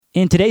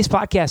In today's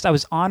podcast, I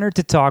was honored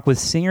to talk with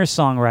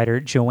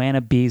singer-songwriter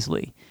Joanna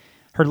Beasley.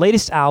 Her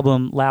latest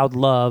album, Loud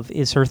Love,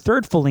 is her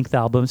third full-length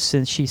album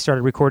since she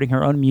started recording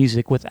her own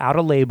music without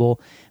a label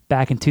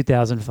back in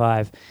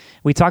 2005.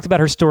 We talked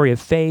about her story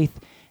of faith,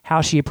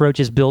 how she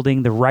approaches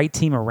building the right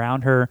team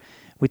around her.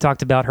 We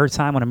talked about her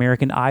time on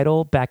American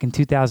Idol back in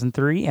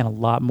 2003 and a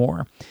lot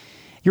more.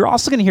 You're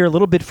also going to hear a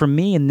little bit from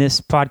me in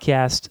this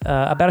podcast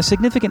about a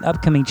significant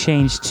upcoming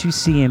change to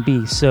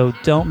CMB, so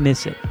don't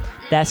miss it.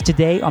 That's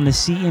today on the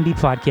CMB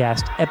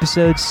Podcast,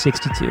 episode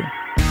 62.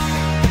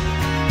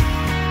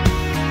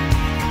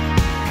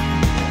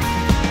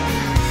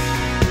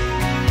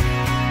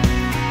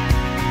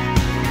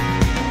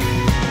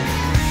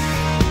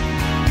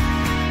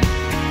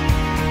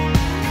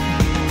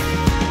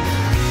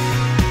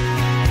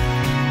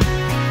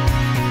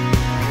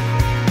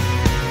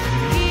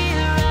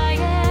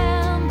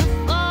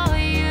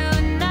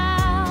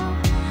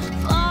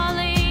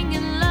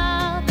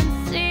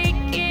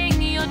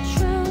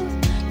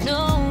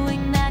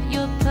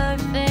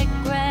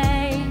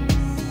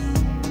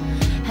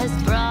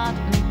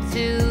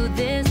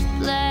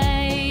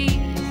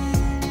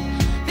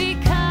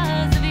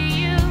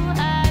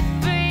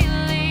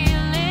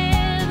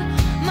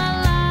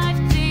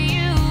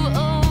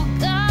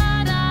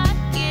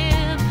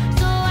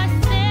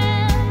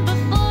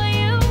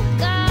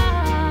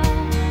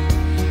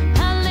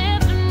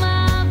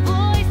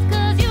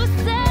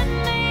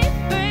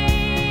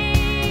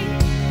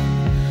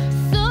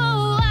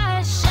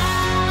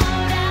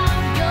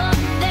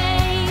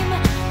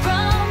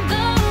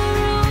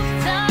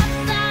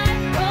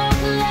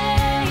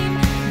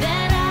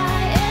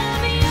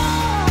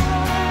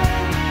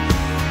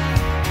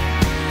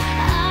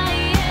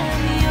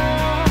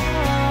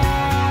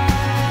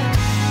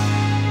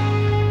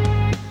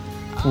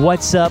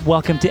 What's up?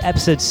 Welcome to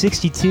episode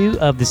 62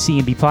 of the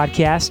CMB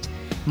Podcast.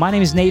 My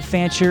name is Nate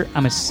Fancher.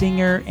 I'm a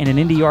singer and an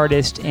indie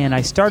artist, and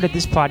I started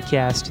this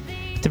podcast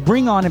to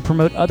bring on and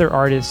promote other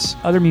artists,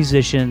 other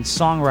musicians,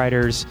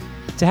 songwriters,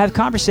 to have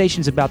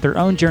conversations about their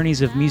own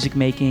journeys of music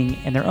making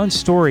and their own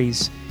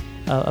stories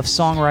of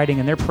songwriting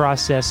and their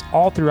process,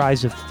 all through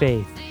eyes of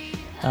faith.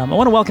 I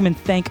want to welcome and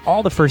thank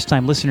all the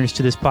first-time listeners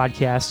to this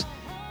podcast.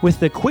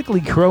 With the quickly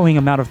growing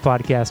amount of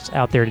podcasts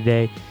out there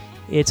today,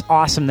 it's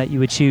awesome that you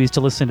would choose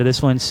to listen to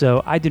this one,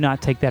 so I do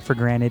not take that for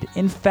granted.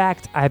 In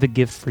fact, I have a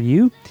gift for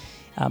you.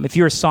 If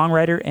you're a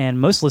songwriter, and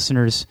most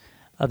listeners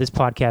of this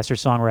podcast are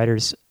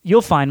songwriters,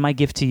 you'll find my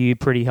gift to you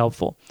pretty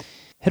helpful.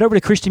 Head over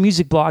to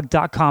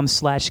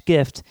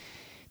christianmusicblog.com/gift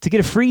to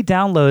get a free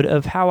download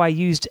of how I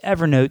used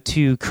Evernote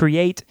to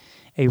create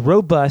a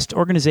robust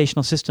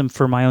organizational system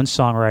for my own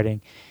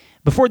songwriting.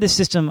 Before this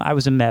system, I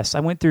was a mess. I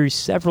went through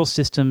several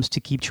systems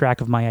to keep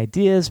track of my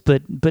ideas,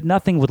 but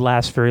nothing would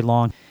last very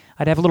long.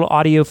 I'd have little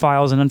audio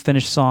files and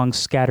unfinished songs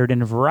scattered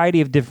in a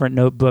variety of different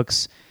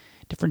notebooks,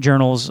 different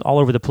journals, all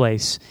over the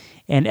place.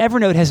 And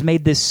Evernote has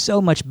made this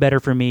so much better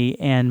for me,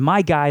 and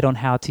my guide on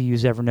how to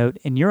use Evernote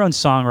in your own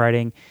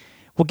songwriting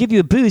will give you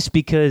a boost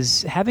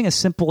because having a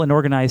simple and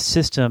organized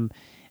system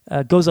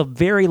goes a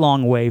very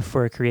long way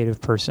for a creative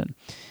person.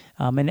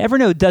 And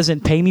Evernote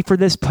doesn't pay me for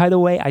this, by the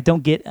way. I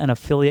don't get an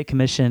affiliate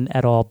commission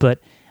at all, but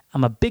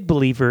I'm a big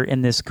believer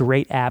in this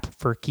great app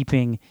for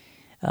keeping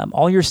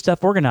all your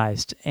stuff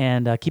organized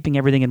and keeping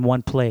everything in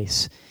one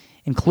place,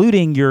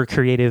 including your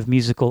creative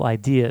musical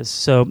ideas.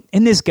 So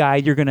in this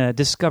guide, you're going to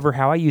discover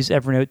how I use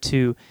Evernote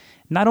to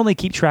not only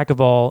keep track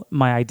of all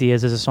my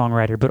ideas as a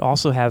songwriter, but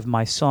also have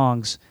my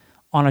songs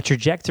on a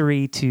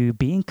trajectory to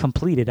being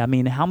completed. I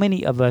mean, how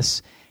many of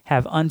us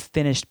have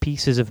unfinished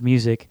pieces of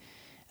music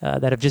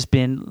that have just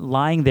been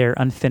lying there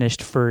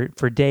unfinished for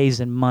days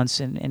and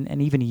months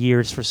and even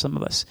years for some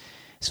of us?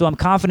 So I'm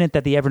confident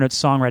that the Evernote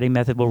songwriting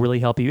method will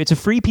really help you. It's a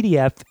free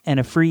PDF and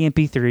a free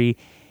MP3,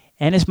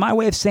 and it's my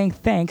way of saying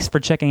thanks for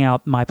checking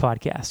out my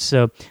podcast.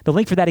 So the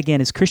link for that, again,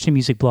 is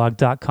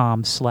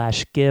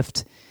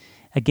christianmusicblog.com/gift.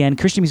 Again,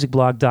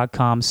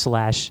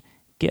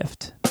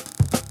 christianmusicblog.com/gift.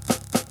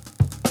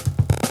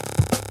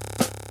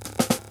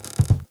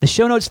 The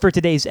show notes for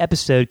today's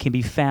episode can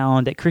be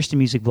found at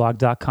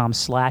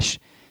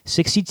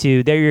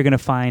christianmusicblog.com/62. There you're going to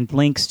find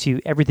links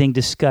to everything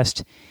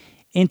discussed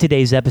in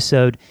today's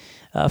episode.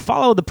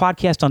 Follow the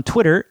podcast on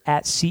Twitter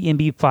at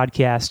CMB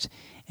Podcast,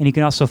 and you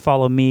can also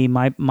follow me.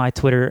 My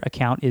Twitter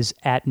account is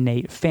at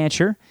Nate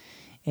Fancher,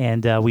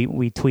 and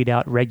we tweet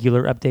out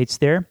regular updates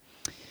there.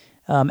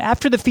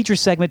 After the feature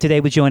segment today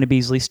with Joanna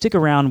Beasley, stick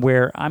around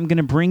where I'm going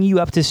to bring you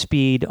up to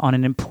speed on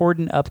an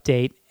important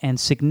update and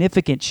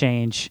significant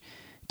change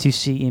to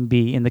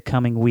CMB in the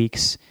coming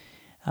weeks.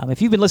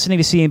 If you've been listening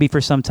to CMB for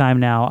some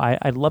time now,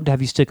 I'd love to have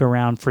you stick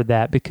around for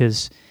that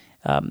because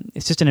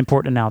it's just an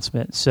important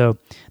announcement. So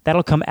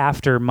that'll come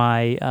after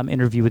my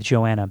interview with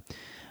Joanna.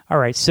 All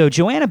right, so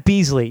Joanna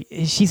Beasley,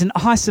 she's an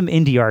awesome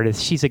indie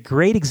artist. She's a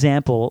great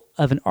example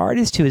of an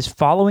artist who is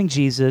following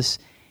Jesus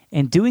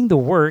and doing the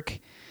work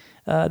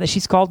that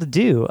she's called to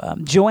do.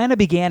 Joanna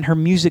began her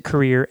music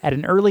career at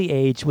an early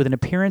age with an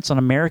appearance on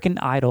American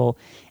Idol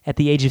at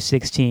the age of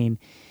 16.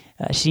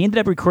 She ended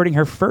up recording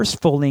her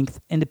first full-length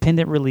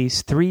independent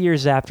release 3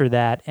 years after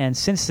that, and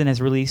since then has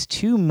released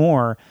 2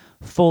 more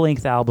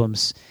full-length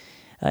albums,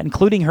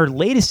 including her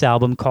latest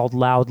album called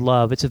Loud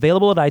Love. It's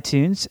available at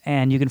iTunes,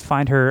 and you can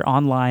find her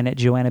online at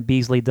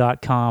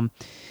joannabeasley.com.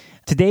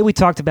 Today we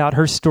talked about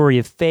her story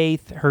of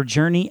faith, her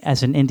journey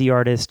as an indie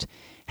artist,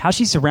 how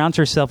she surrounds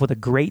herself with a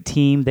great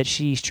team that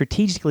she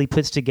strategically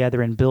puts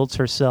together and builds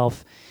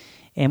herself,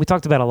 and we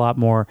talked about a lot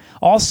more.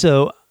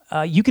 Also,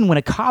 you can win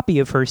a copy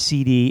of her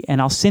CD,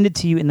 and I'll send it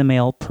to you in the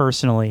mail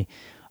personally.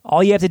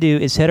 All you have to do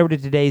is head over to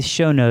today's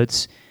show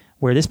notes,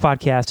 where this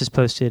podcast is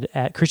posted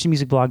at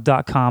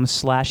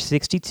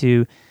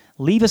christianmusicblog.com/62.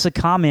 Leave us a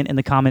comment in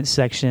the comments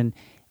section,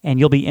 and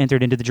you'll be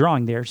entered into the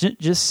drawing there.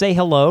 Just say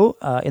hello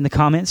in the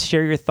comments,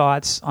 share your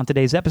thoughts on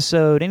today's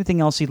episode,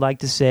 anything else you'd like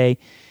to say,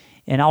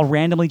 and I'll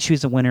randomly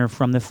choose a winner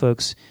from the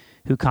folks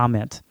who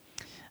comment.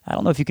 I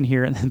don't know if you can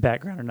hear it in the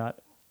background or not.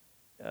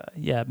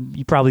 Yeah,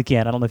 you probably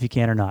can. I don't know if you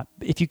can or not.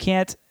 If you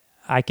can't,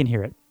 I can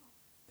hear it.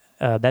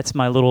 That's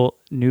my little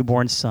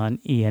newborn son,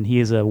 Ian. He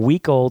is a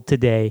week old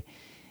today,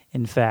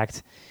 in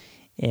fact,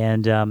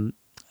 and I'm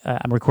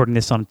recording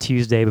this on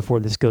Tuesday before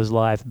this goes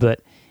live,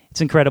 but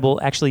it's incredible.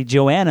 Actually,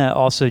 Joanna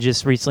also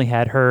just recently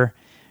had her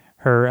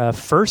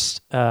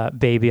first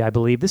baby, I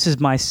believe. This is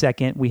my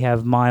second. We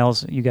have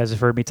Miles. You guys have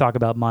heard me talk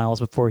about Miles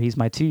before. He's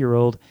my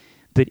 2-year-old,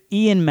 but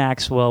Ian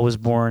Maxwell was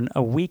born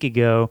a week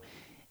ago,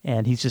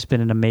 and he's just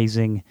been an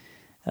amazing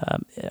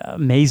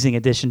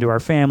addition to our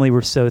family.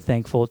 We're so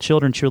thankful.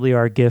 Children truly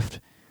are a gift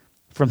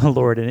from the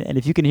Lord. And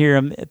if you can hear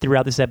him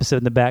throughout this episode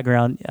in the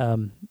background,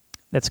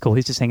 that's cool.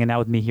 He's just hanging out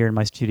with me here in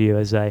my studio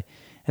as I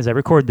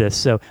record this.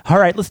 So, all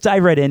right, let's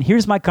dive right in.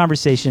 Here's my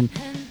conversation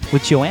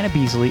with Joanna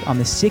Beasley on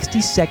the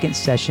 62nd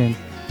session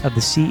of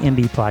the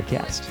CMB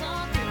podcast.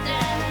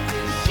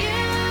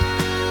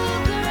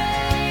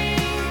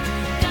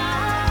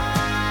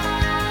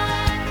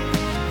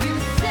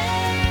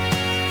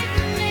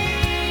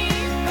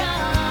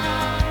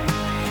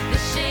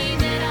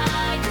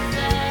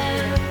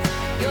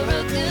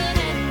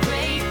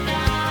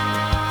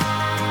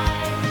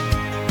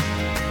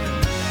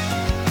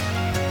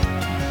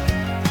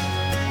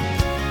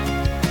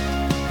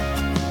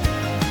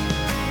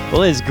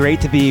 Well, it is great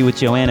to be with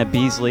Joanna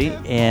Beasley,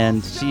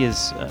 and she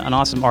is an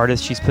awesome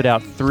artist. She's put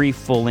out 3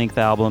 full-length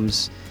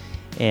albums,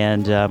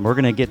 and we're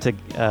going to get to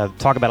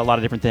talk about a lot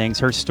of different things,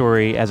 her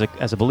story as a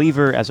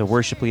believer, as a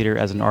worship leader,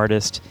 as an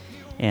artist.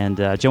 And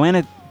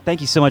Joanna, thank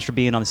you so much for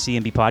being on the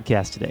CMB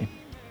podcast today.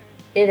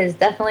 It is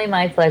definitely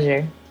my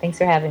pleasure. Thanks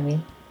for having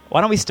me. Why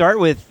don't we start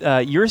with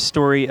your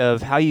story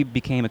of how you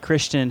became a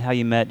Christian, how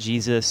you met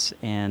Jesus,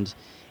 and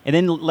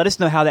then let us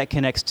know how that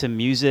connects to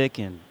music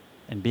and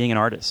being an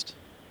artist.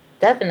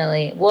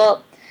 Definitely.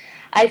 Well,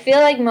 I feel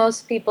like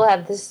most people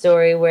have this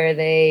story where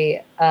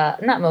they,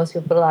 not most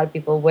people, but a lot of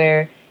people,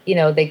 where,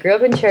 they grew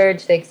up in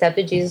church, they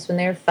accepted Jesus when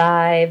they were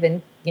 5,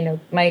 and,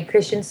 my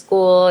Christian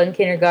school and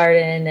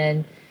kindergarten,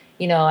 and,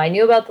 I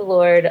knew about the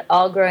Lord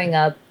all growing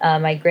up.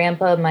 My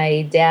grandpa,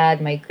 my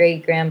dad, my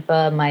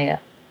great-grandpa, my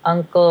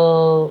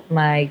uncle,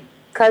 my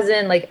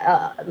cousin, like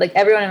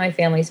everyone in my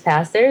family is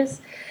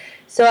pastors.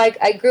 So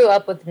I grew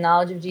up with the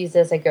knowledge of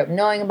Jesus. I grew up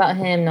knowing about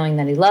him, knowing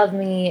that he loved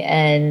me.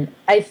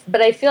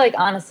 But I feel like,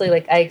 honestly,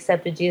 I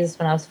accepted Jesus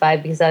when I was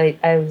 5 because I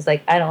was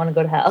like, I don't want to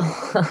go to hell.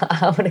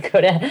 I want to go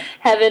to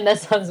heaven. That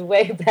sounds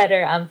way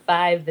better. I'm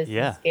 5. This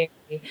is scary.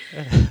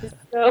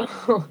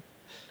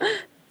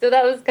 So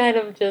that was kind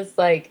of just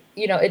like,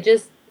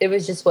 it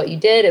was just what you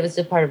did. It was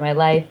just part of my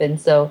life.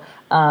 And so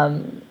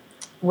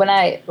when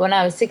I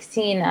was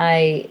 16,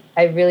 I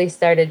really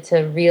started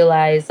to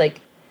realize,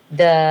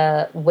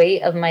 the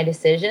weight of my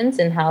decisions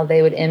and how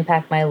they would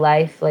impact my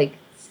life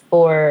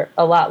for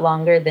a lot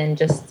longer than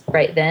just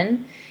right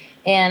then.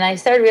 And I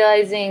started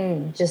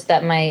realizing just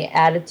that my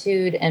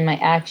attitude and my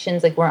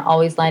actions weren't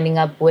always lining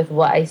up with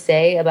what I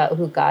say about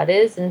who God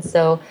is. And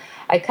so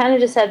I kind of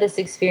just had this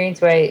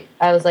experience where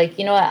I was like,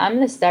 you know what, I'm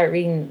going to start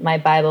reading my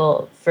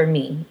Bible for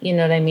me. You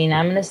know what I mean?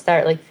 I'm going to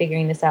start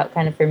figuring this out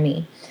kind of for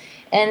me.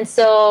 And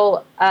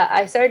so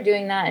I started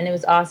doing that, and it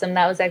was awesome.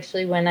 That was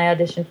actually when I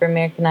auditioned for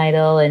American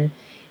Idol, and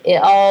it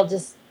all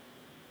just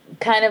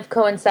kind of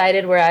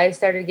coincided where I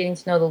started getting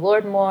to know the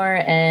Lord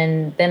more,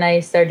 and then I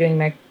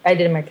started I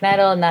did American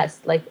Idol, and that's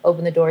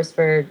opened the doors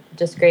for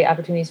just great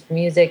opportunities for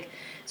music.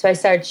 So I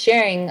started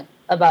sharing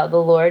about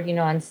the Lord,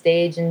 on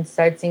stage, and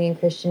started singing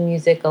Christian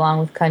music along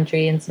with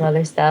country and some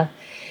other stuff.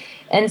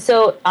 And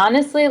so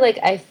honestly,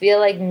 I feel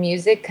like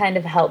music kind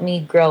of helped me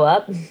grow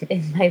up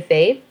in my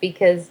faith,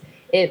 because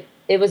it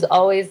was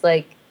always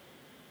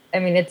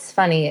it's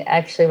funny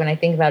actually when I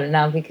think about it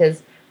now,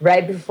 because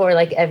right before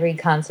every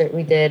concert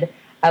we did,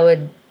 I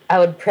would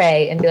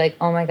pray and be like,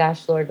 oh my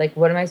gosh, Lord,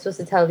 what am I supposed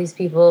to tell these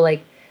people?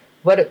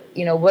 What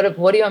do you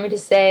want me to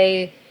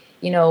say?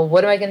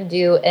 What am I going to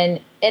do?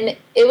 And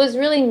it was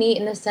really neat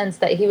in the sense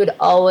that he would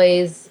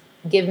always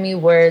give me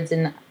words,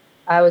 and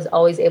I was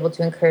always able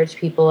to encourage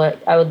people.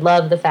 I would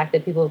love the fact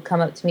that people would come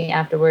up to me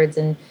afterwards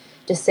and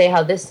just say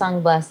how this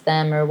song blessed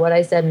them or what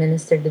I said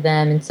ministered to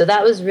them. And so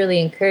that was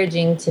really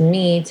encouraging to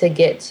me to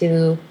get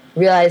to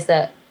realize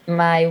that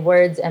my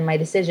words and my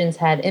decisions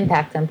had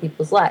impact on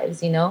people's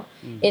lives, in a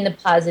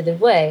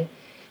positive way.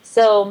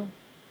 So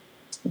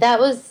that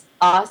was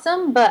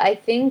awesome. But I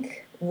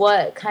think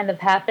what kind of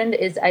happened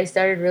is I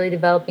started really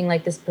developing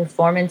like this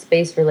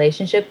performance-based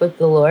relationship with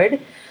the Lord,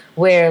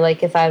 where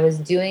like if I was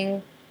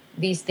doing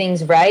these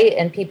things right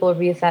and people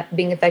were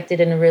being affected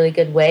in a really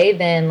good way,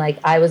 then like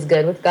I was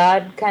good with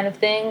God kind of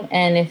thing.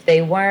 And if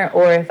they weren't,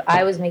 or if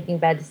I was making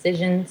bad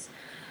decisions,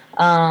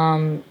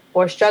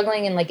 or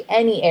struggling in like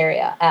any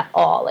area at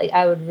all, like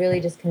I would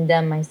really just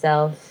condemn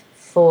myself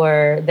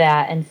for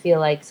that and feel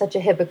like such a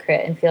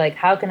hypocrite and feel like,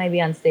 how can I be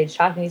on stage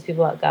talking to these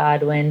people about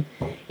God when,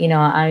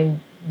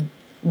 I'm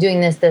doing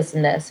this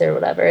and this or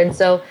whatever. And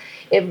so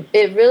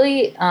it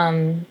really,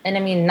 and I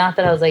mean, not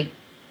that I was like,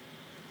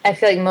 I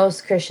feel like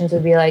most Christians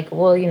would be like,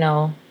 well,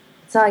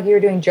 it's not like you were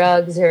doing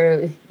drugs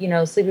or,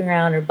 sleeping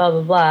around or blah,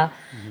 blah, blah.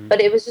 Mm-hmm.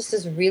 But it was just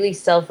this really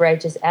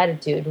self-righteous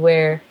attitude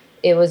where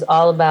it was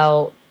all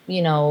about,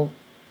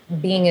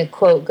 being a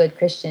quote good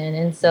Christian.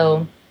 And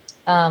so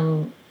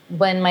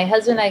when my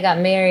husband and I got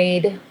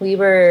married,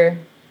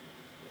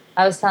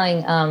 I was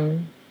telling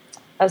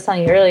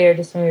you earlier,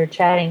 just when we were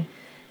chatting,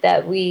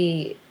 that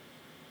we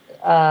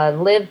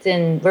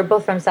we're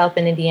both from South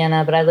Bend,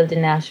 Indiana, but I lived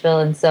in Nashville.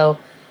 And so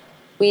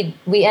we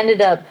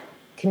ended up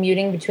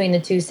commuting between the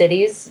two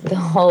cities the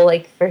whole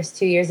like first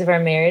 2 years of our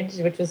marriage,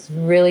 which was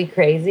really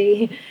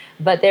crazy.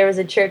 But there was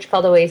a church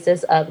called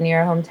Oasis up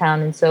near our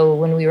hometown. And so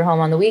when we were home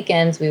on the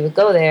weekends, we would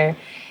go there.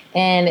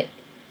 And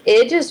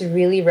it just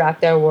really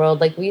rocked our world.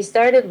 Like we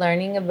started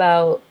learning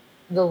about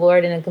the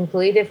Lord in a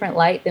completely different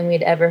light than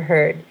we'd ever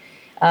heard.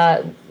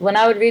 When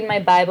I would read my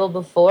Bible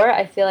before,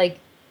 I feel like,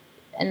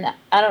 and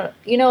I don't,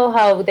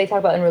 how they talk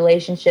about in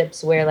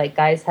relationships where like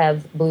guys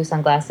have blue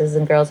sunglasses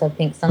and girls have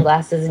pink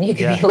sunglasses, and you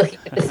can be looking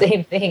at the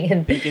same thing.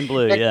 And pink and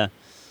blue, yeah,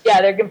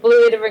 they're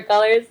completely different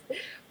colors.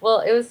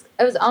 Well, it was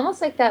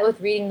almost like that with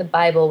reading the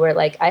Bible, where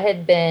like I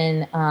had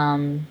been,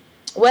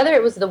 whether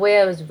it was the way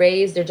I was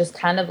raised or just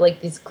kind of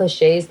like these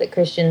cliches that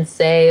Christians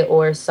say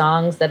or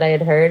songs that I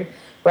had heard,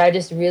 where I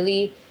just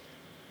really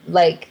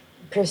like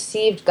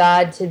perceived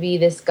God to be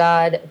this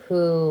God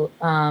who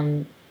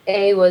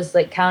was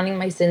like counting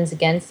my sins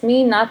against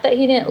me. Not that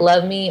he didn't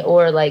love me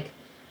or like,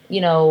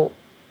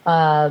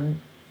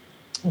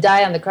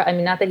 die on the cross. I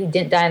mean, not that he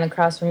didn't die on the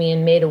cross for me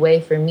and made a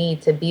way for me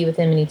to be with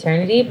him in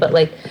eternity, but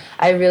like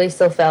I really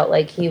still felt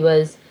like he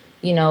was,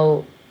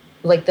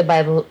 like the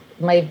Bible.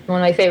 One of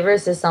my favorite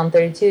verses is Psalm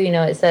 32.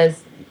 It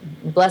says,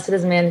 "Blessed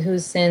is a man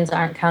whose sins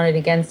aren't counted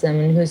against him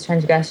and whose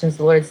transgressions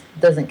the Lord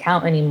doesn't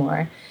count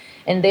anymore."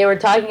 And they were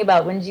talking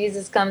about when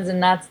Jesus comes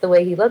and that's the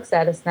way he looks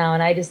at us now.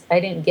 And I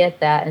didn't get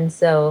that. And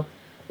so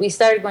we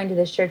started going to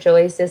this church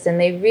Oasis, and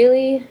they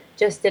really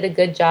just did a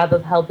good job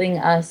of helping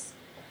us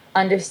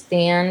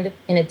understand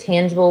in a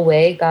tangible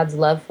way God's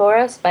love for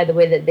us by the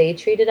way that they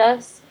treated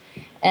us.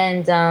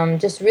 And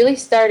just really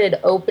started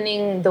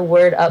opening the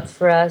word up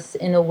for us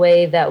in a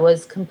way that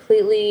was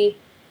completely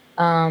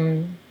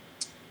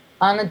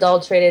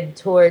unadulterated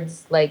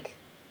towards like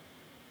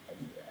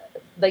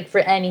for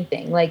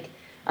anything. Like,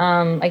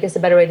 I guess a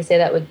better way to say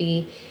that would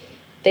be,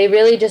 they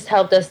really just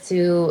helped us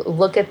to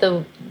look at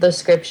the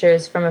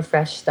scriptures from a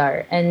fresh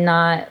start and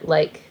not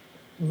like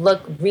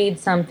read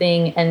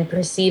something and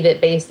perceive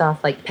it based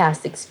off like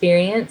past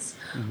experience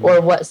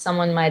or what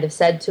someone might have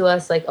said to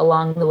us like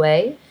along the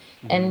way,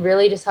 and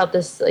really just helped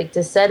us like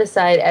to set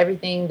aside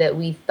everything that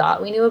we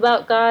thought we knew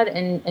about God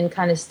and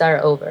kind of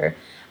start over,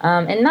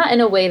 and not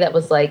in a way that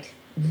was like,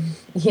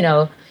 you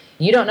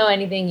don't know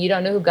anything, you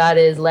don't know who God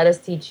is, let us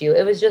teach you.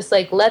 It was just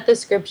like, let the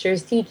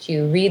scriptures teach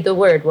you, read the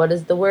word, what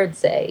does the word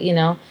say,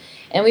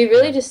 and we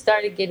really just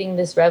started getting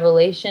this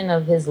revelation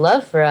of his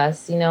love for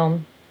us.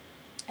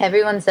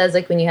 Everyone says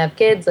like when you have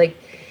kids, like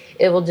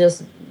it will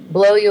just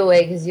blow you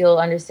away because you'll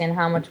understand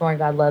how much more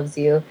God loves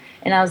you.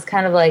 And I was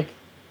kind of like,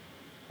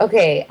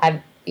 okay,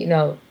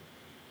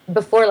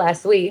 before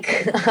last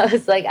week, I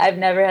was like, I've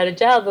never had a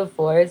child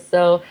before.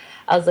 So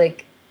I was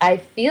like, I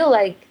feel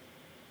like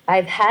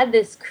I've had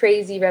this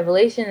crazy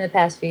revelation in the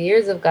past few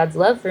years of God's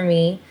love for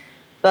me,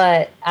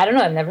 but I don't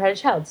know, I've never had a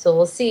child, so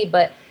we'll see.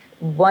 But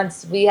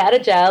once we had a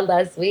child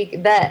last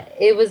week, that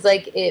it was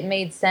like it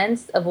made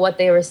sense of what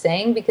they were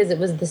saying, because it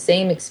was the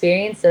same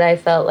experience that I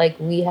felt like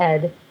we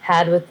had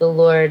with the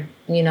Lord,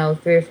 3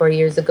 or 4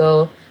 years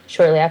ago,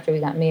 shortly after we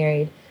got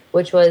married,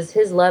 which was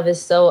his love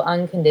is so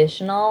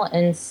unconditional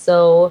and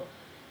so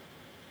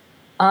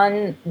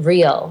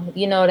unreal.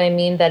 You know what I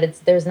mean? That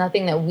there's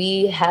nothing that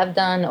we have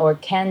done or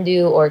can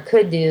do or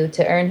could do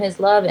to earn his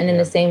love. And in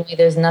the same way,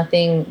 there's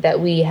nothing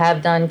that we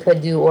have done, could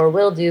do, or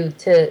will do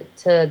to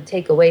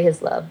take away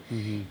his love,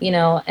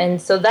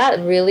 And so that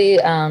really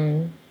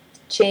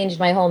changed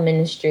my whole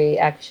ministry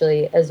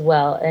actually as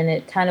well. And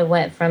it kind of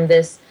went from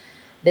this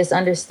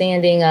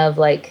understanding of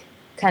like,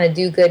 kind of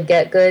do good,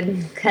 get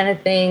good kind of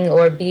thing,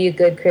 or be a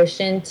good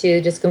Christian,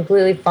 to just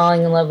completely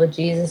falling in love with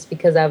Jesus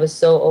because I was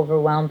so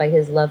overwhelmed by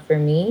his love for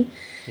me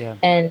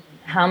and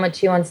how much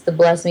he wants to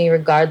bless me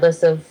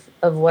regardless of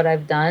what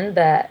I've done,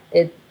 that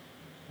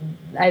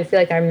I feel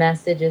like our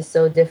message is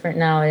so different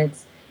now. And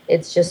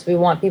It's just we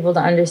want people to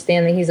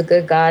understand that he's a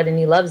good God and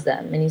he loves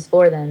them and he's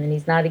for them and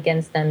he's not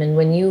against them. And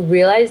when you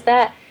realize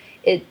that,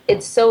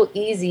 it's so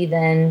easy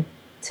then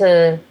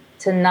to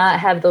not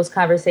have those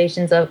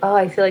conversations of, oh,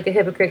 I feel like a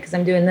hypocrite because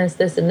I'm doing this,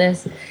 this, and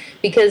this.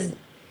 Because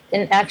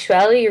in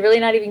actuality, you're really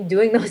not even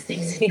doing those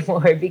things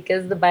anymore,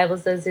 because the Bible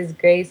says his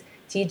grace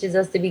teaches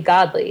us to be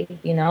godly,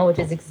 which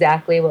is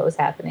exactly what was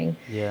happening.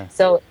 Yeah.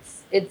 So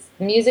it's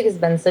music has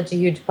been such a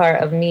huge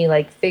part of me,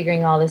 like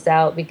figuring all this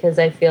out, because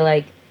I feel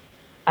like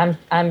I'm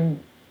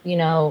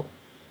all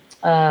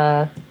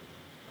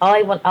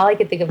I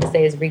could think of to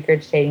say is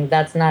regurgitating.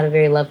 That's not a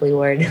very lovely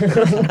word.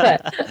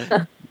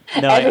 But,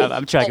 no,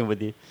 I'm tracking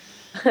with you.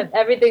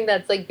 Everything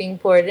that's like being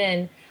poured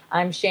in,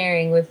 I'm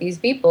sharing with these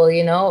people,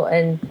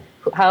 and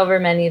however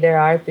many there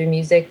are through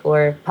music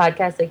or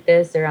podcasts like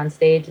this or on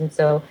stage. And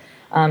so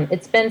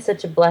it's been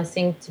such a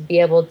blessing to be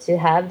able to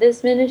have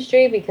this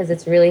ministry, because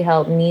it's really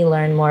helped me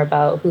learn more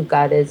about who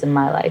God is in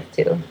my life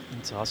too.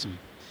 That's awesome.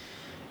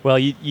 Well,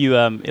 you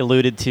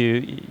alluded to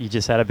you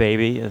just had a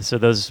baby, so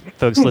those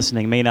folks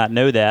listening may not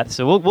know that.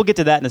 So we'll get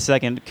to that in a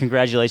second.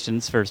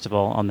 Congratulations, first of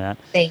all, on that.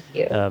 Thank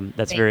you.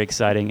 That's very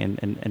exciting,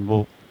 and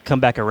we'll come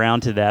back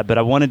around to that. But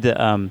I wanted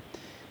to.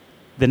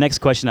 The next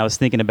question I was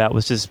thinking about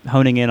was just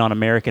honing in on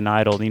American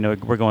Idol.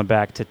 We're going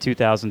back to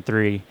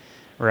 2003,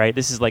 right?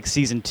 This is like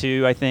season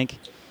 2, I think.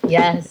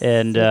 Yes.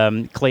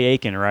 And Clay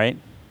Aiken, right?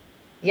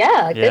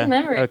 Yeah, good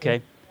memory.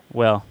 Okay.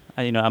 Well,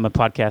 I'm a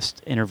podcast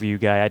interview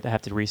guy. I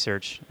have to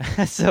research,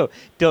 so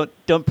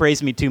don't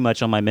praise me too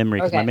much on my memory,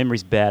 because my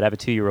memory's bad. I have a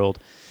 2-year-old.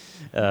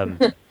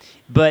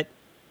 But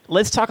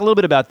let's talk a little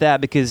bit about that,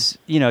 because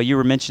you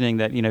were mentioning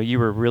that you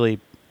were really.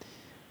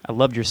 I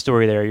loved your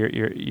story there.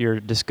 You're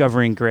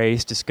discovering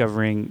grace,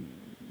 discovering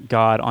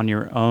God on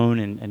your own,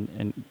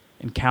 and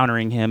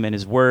encountering Him and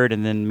His Word,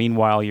 and then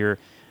meanwhile you're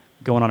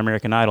going on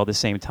American Idol at the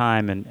same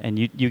time, and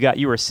you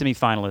were a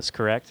semifinalist,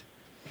 correct?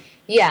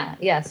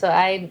 Yeah. So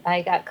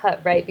I got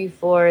cut right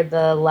before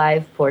the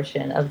live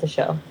portion of the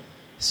show.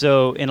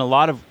 So in a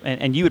lot of,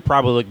 and you would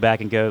probably look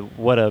back and go,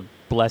 what a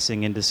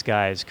blessing in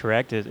disguise,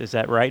 correct? Is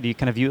that right? Do you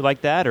kind of view it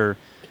like that, or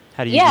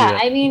how do you view it? Yeah,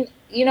 I mean,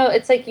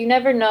 it's like you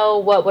never know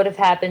what would have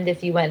happened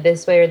if you went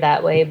this way or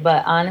that way.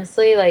 But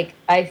honestly, like,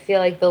 I feel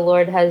like the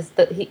Lord has,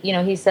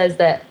 He says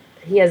that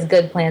He has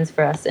good plans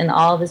for us, and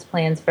all of His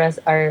plans for us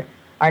are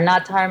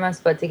not to harm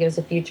us, but to give us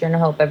a future and a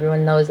hope.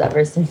 Everyone knows that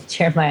verse in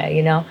Jeremiah,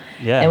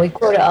 Yeah. And we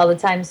quote it all the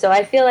time. So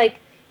I feel like,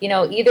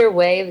 either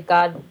way,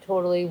 God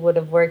totally would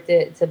have worked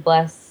it to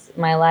bless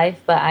my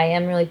life. But I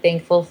am really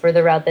thankful for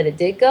the route that it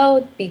did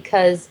go,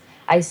 because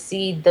I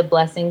see the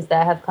blessings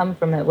that have come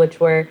from it, which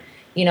were,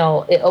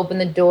 it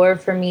opened the door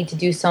for me to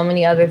do so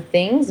many other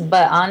things.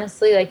 But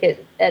honestly, like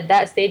at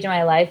that stage in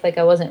my life, like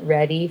I wasn't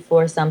ready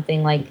for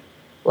something like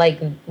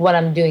what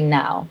I'm doing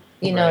now.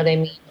 You know what I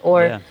mean?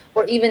 Or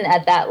even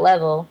at that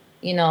level,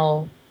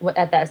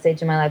 at that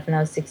stage in my life when I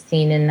was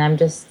 16. And I'm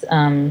just,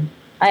 I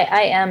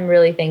am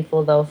really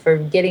thankful, though, for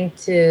getting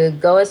to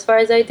go as far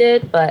as I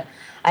did. But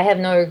I have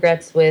no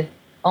regrets with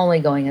only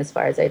going as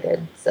far as I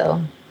did.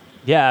 So,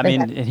 yeah, I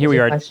mean, and here we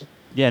are. Question.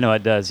 Yeah, no,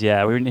 it does. Yeah,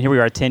 here we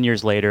are 10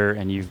 years later,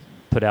 and you've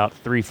put out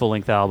 3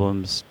 full-length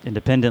albums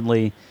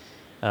independently.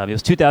 It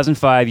was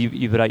 2005.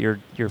 You put out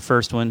your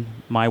first one,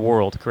 My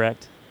World,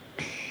 correct?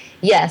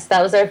 Yes,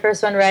 that was our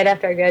first one right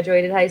after I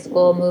graduated high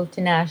school, moved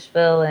to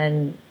Nashville,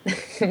 and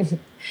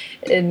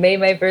it made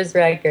my first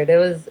record. It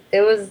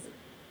was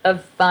a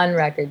fun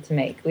record to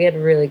make. We had a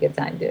really good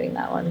time doing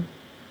that one.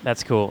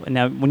 That's cool.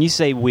 Now, when you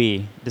say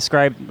we,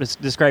 describe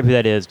who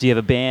that is. Do you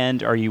have a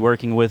band? Are you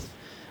working with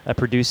a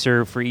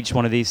producer for each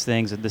one of these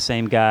things, the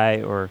same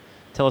guy? Or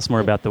tell us more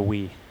about the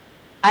we.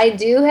 I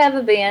do have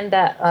a band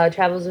that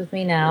travels with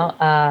me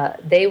now.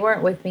 They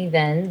weren't with me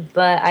then,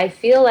 but I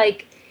feel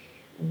like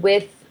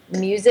with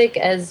music,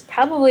 as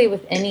probably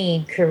with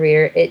any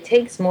career, it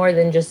takes more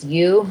than just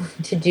you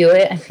to do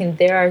it. I mean,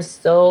 there are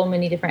so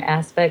many different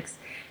aspects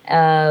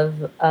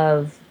of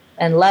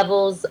and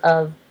levels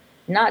of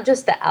not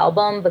just the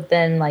album, but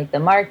then like the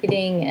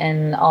marketing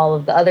and all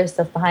of the other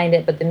stuff behind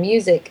it, but the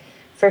music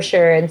for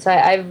sure. And so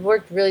I've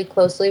worked really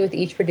closely with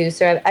each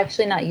producer. I've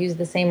actually not used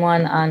the same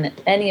one on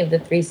any of the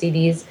 3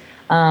 CDs,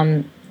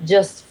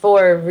 just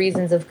for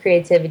reasons of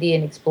creativity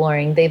and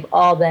exploring. They've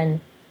all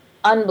been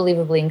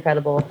unbelievably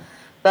incredible.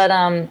 But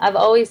I've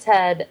always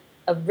had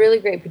a really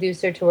great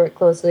producer to work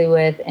closely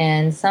with,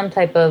 and some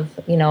type of,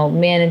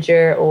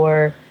 manager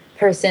or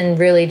person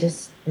really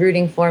just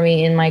rooting for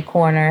me in my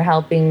corner,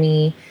 helping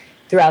me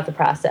throughout the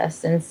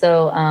process. And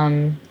so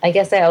I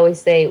guess I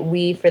always say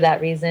we for that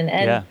reason.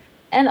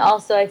 And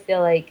also I feel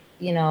like,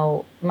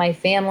 my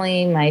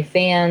family, my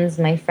fans,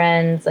 my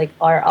friends, like,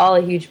 are all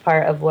a huge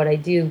part of what I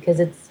do, because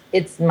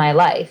it's my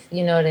life.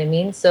 You know what I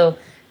mean? So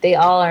they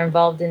all are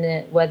involved in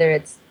it, whether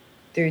it's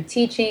through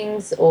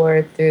teachings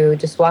or through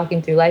just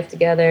walking through life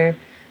together,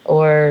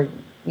 or,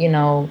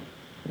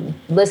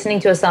 listening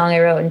to a song I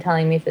wrote and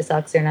telling me if it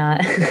sucks or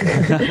not.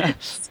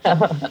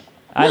 So.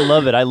 I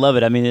love it.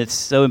 I mean, it's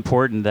so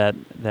important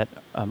that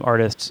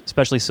artists,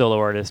 especially solo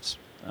artists,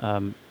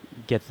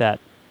 get that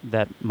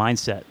that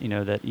mindset,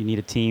 that you need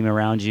a team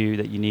around you,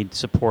 that you need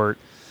support.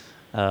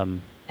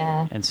 And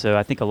so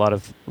I think a lot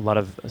of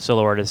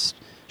solo artists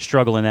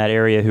struggle in that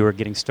area who are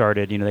getting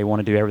started. They want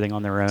to do everything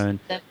on their own.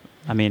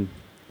 I mean,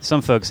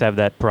 some folks have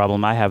that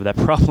problem. I have that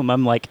problem.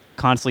 I'm like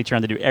constantly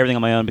trying to do everything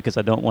on my own because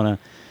I don't want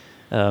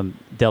to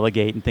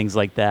delegate and things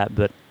like that.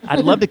 But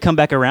I'd love to come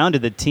back around to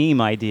the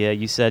team idea.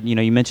 You said,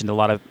 you mentioned a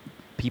lot of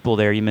people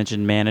there. You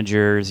mentioned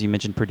managers. You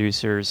mentioned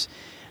producers.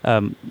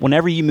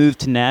 Whenever you moved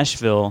to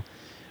Nashville,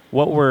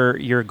 what were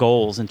your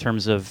goals in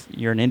terms of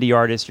you're an indie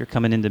artist, you're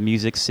coming into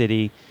Music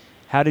City?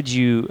 How did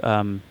you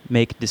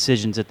make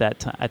decisions at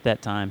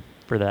that time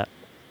for that?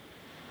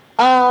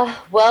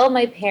 Well,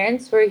 my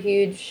parents were a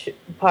huge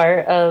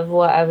part of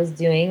what I was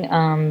doing.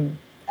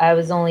 I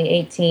was only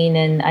 18,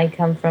 and I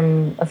come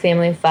from a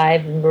family of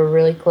 5, and we're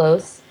really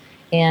close.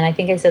 And I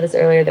think I said this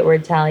earlier that we're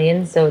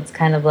Italian, so it's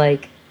kind of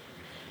like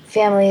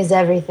family is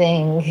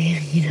everything,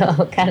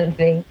 kind of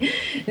thing.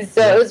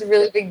 So it was a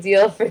really big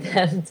deal for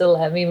them to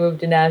let me move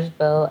to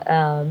Nashville.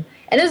 And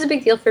it was a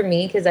big deal for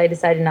me because I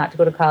decided not to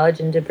go to college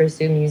and to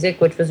pursue music,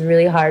 which was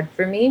really hard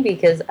for me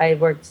because I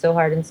worked so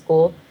hard in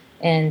school.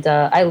 And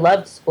I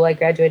loved school. I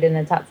graduated in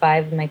the top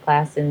 5 in my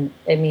class, and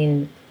I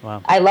mean,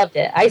 wow. I loved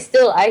it. I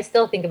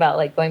still think about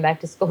like going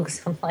back to school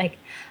because I'm like,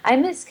 I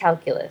miss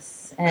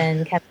calculus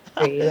and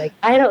chemistry. Like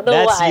I don't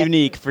know why. That's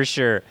unique for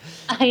sure.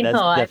 I know.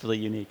 That's definitely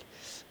unique.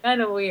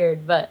 Kind of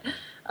weird, but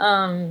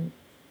I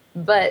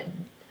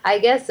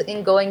guess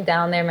in going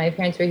down there, my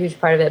parents were a huge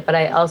part of it. But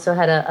I also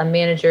had a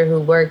manager who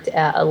worked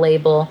at a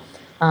label.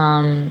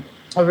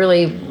 A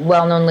really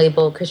well-known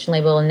label, Christian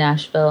label in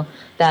Nashville,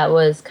 that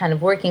was kind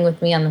of working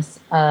with me on this,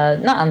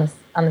 not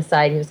on the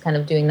side. He was kind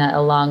of doing that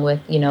along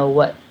with,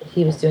 what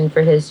he was doing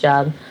for his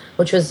job,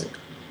 which was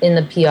in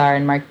the PR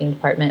and marketing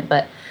department.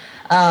 But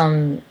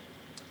I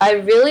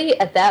really,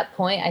 at that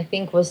point, I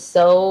think was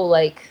so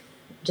like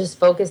just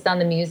focused on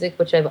the music,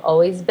 which I've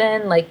always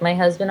been. Like my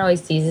husband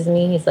always teases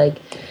me. He's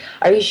like,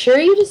 "Are you sure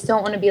you just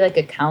don't want to be like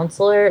a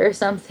counselor or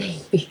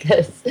something?"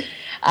 Because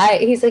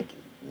he's like,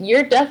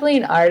 "You're definitely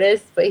an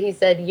artist," but he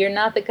said, "You're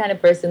not the kind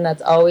of person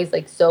that's always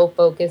like so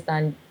focused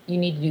on you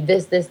need to do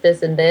this, this,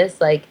 this, and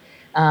this." Like,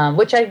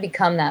 which I've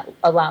become that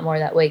a lot more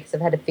that way because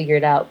I've had to figure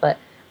it out. But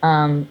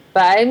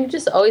I'm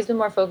just always been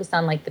more focused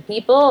on like the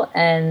people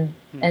and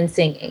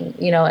singing,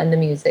 and the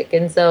music.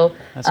 And so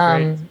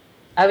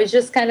I was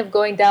just kind of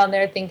going down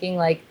there thinking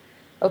like,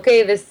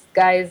 okay, this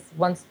guy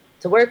wants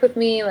to work with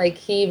me. Like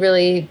he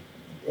really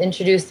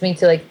introduced me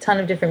to like a ton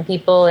of different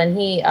people, and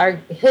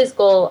his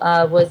goal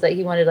was that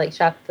he wanted to like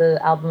shop the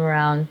album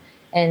around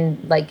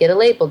and like get a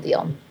label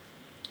deal.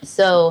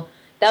 So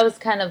that was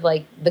kind of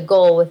like the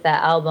goal with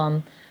that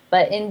album.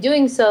 But in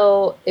doing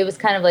so, it was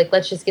kind of like,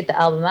 let's just get the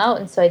album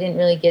out. And so I didn't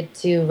really get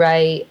to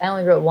write. I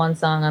only wrote 1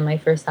 song on my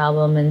first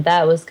album, and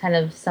that was kind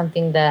of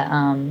something that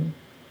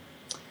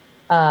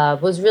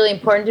was really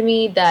important to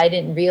me that I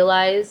didn't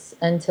realize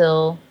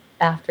until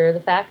after the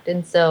fact.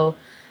 And so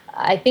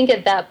I think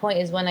at that point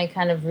is when I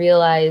kind of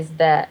realized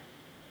that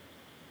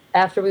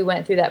after we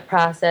went through that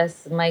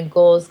process, my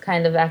goals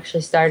kind of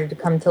actually started to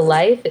come to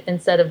life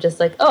instead of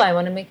just like, oh, I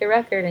want to make a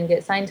record and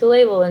get signed to a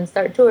label and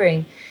start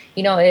touring.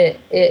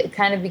 It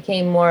kind of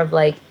became more of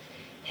like,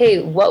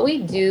 hey, what we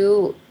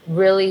do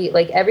really,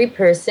 like every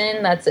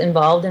person that's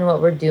involved in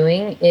what we're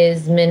doing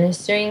is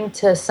ministering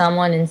to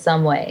someone in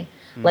some way.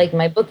 Like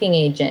my booking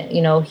agent,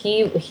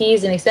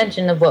 he's an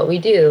extension of what we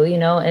do,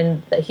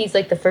 and he's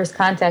like the first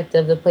contact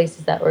of the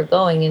places that we're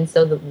going. And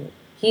so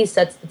he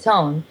sets the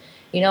tone,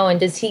 and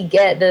does he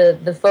get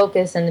the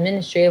focus and the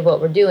ministry of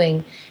what we're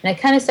doing? And I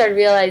kind of started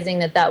realizing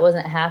that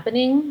wasn't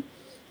happening,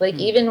 like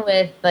even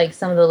with like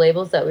some of the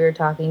labels that we were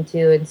talking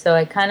to. And so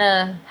I kind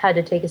of had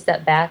to take a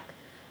step back,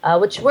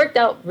 which worked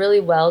out really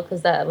well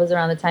because that was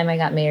around the time I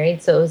got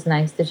married. So it was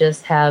nice to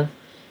just have,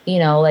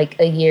 like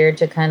a year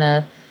to kind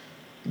of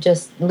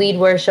just lead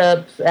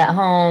worship at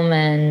home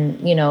and,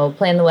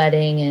 plan the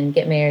wedding and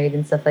get married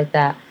and stuff like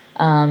that.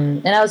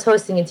 And I was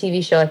hosting a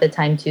TV show at the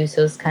time too,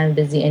 so it was kind of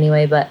busy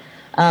anyway. But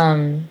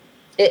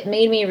it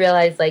made me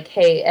realize like,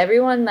 hey,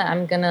 everyone that I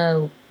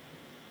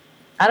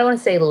don't want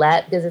to say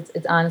because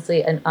it's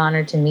honestly an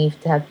honor to me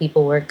to have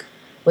people work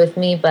with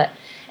me, but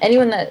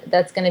anyone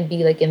that's going to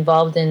be like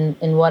involved in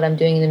what I'm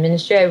doing in the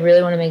ministry, I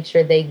really want to make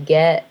sure they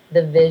get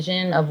the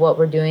vision of what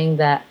we're doing,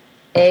 that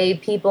A,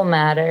 people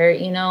matter,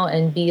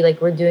 and B,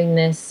 like we're doing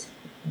this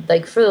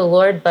like for the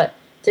Lord, but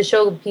to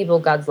show people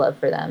God's love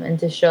for them and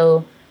to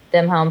show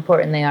them how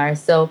important they are.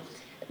 So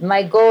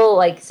my goal,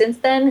 like since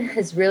then,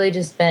 has really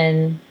just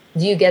been,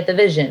 do you get the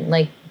vision?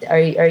 Like, are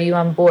you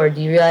on board?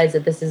 Do you realize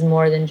that this is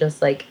more than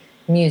just like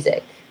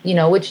music,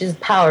 which is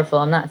powerful.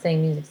 I'm not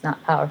saying music's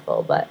not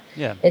powerful, but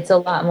it's a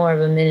lot more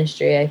of a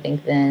ministry, I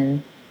think,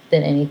 than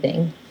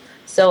anything.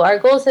 So our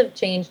goals have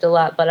changed a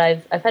lot, but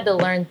I've had to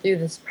learn through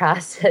this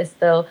process,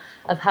 though,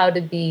 of how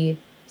to be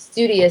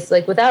studious,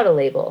 like without a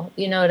label.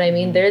 You know what I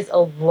mean? There's a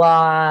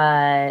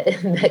lot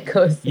that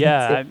goes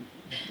into.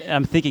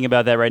 I'm thinking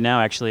about that right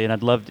now, actually, and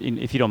I'd love,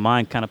 if you don't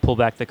mind, kind of pull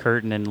back the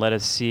curtain and let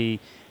us see,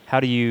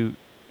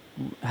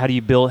 how do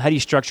you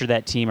structure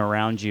that team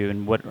around you,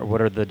 and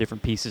what are the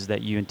different pieces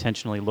that you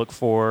intentionally look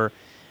for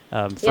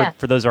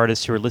those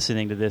artists who are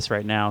listening to this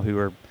right now, who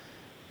are,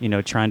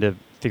 trying to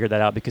figure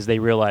that out, because they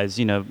realize,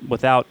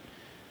 without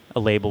a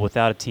label,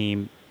 without a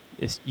team,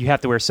 you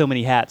have to wear so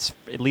many hats,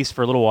 at least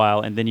for a little while,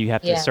 and then you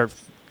have to start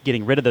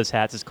getting rid of those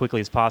hats as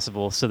quickly as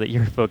possible so that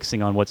you're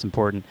focusing on what's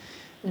important.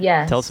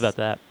 Yes. Tell us about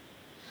that.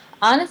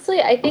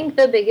 Honestly, I think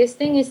the biggest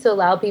thing is to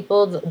allow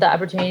people the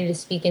opportunity to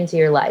speak into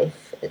your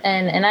life.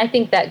 And I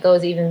think that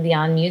goes even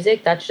beyond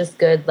music. That's just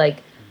good,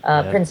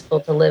 principle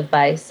to live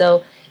by.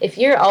 So if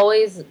you're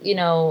always,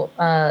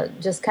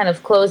 just kind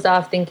of closed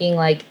off thinking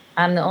like,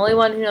 I'm the only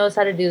one who knows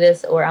how to do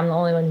this, or I'm the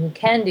only one who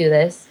can do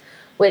this,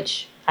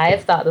 which I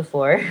have thought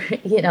before,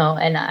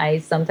 and I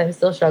sometimes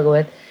still struggle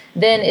with,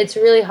 then it's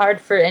really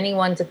hard for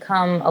anyone to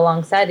come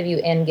alongside of you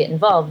and get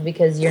involved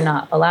because you're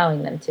not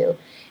allowing them to.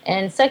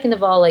 And second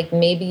of all, like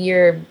maybe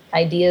your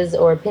ideas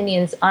or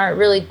opinions aren't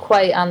really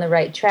quite on the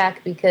right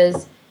track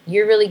because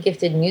you're really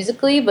gifted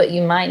musically, but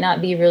you might not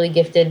be really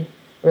gifted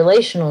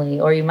relationally,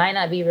 or you might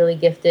not be really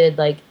gifted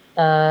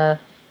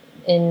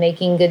in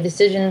making good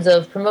decisions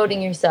of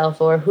promoting yourself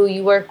or who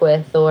you work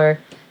with, or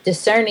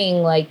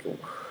discerning like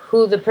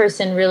who the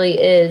person really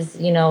is,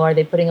 are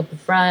they putting up a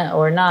front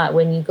or not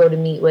when you go to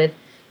meet with,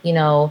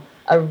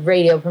 a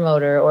radio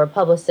promoter or a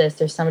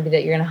publicist or somebody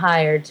that you're going to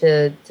hire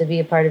to be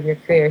a part of your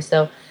career.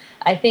 So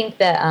I think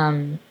that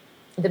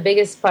the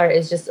biggest part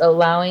is just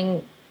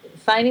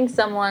finding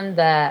someone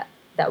that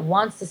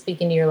wants to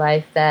speak into your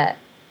life, that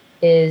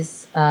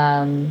is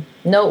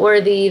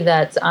noteworthy,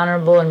 that's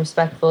honorable and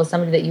respectful,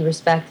 somebody that you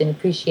respect and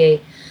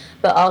appreciate,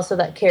 but also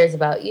that cares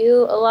about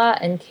you a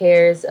lot and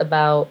cares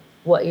about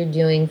what you're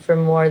doing for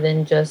more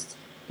than just,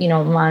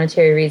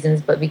 monetary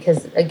reasons, but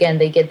because, again,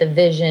 they get the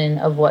vision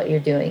of what you're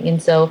doing. And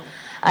so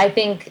I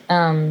think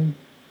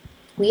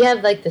we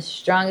have like the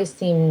strongest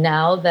team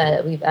now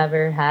that we've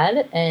ever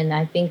had. And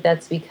I think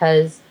that's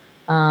because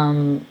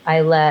I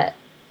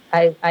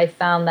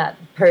found that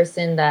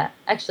person that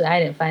actually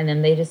I didn't find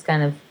them. They just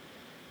kind of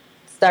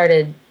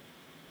started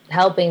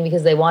helping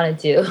because they wanted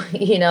to,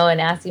 and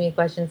asking me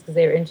questions because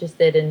they were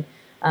interested. And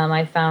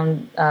I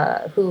found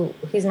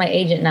he's my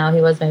agent now.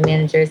 He was my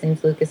manager. His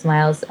name's Lucas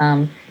Miles.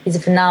 He's a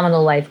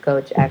phenomenal life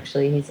coach,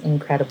 actually. He's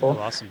incredible.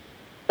 Oh, awesome.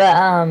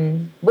 But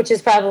which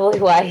is probably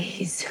why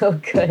he's so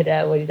good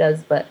at what he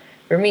does. But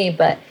for me,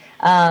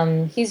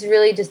 he's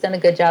really just done a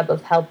good job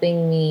of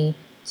helping me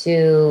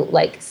to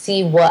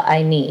see what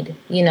I need,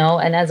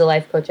 And as a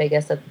life coach, I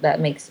guess that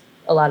makes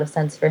a lot of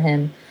sense for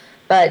him.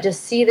 But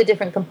just see the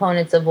different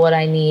components of what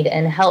I need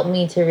and help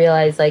me to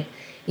realize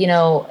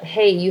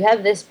hey, you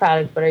have this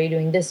product, but are you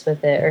doing this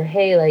with it? Or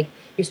hey,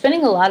 you're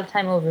spending a lot of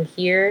time over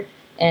here,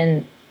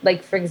 and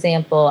for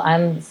example,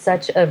 I'm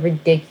such a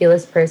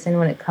ridiculous person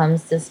when it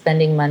comes to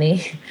spending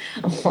money,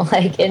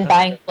 in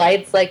buying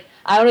flights.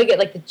 I want to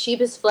get the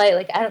cheapest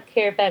flight. I don't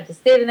care if I have to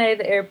stay the night at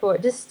the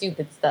airport. Just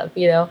stupid stuff,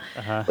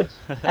 which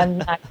I'm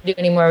not going to do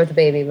anymore with the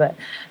baby. But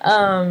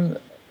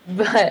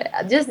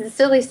just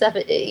silly stuff,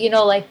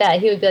 like that.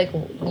 He would be like,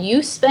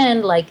 you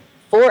spend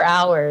 4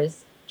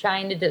 hours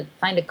trying to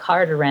find a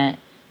car to rent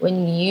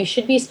when you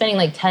should be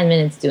spending 10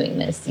 minutes doing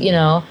this. He's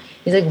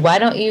like, why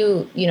don't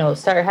you,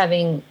 start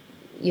having,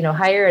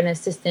 hire an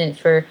assistant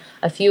for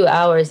a few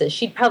hours that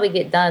she'd probably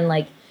get done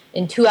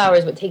in 2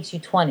 hours, what takes you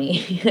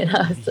 20,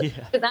 because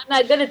I'm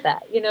not good at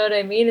that. You know what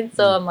I mean? And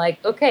so I'm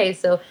like, okay,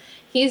 so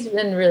he's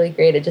been really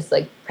great at just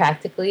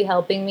practically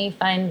helping me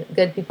find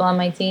good people on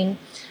my team,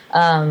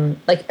 or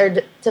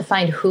to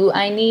find who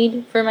I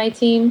need for my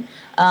team.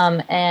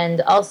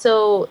 And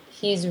also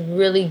he's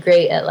really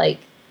great at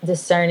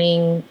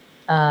discerning,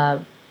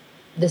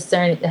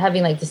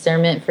 having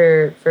discernment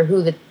for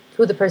who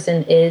the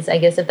person is, I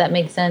guess, if that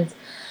makes sense.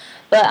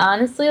 But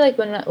honestly,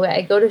 when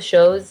I go to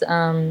shows,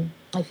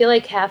 I feel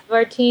like half of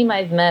our team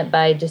I've met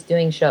by just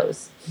doing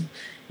shows,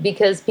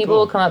 because people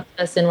will come up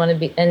to us and want to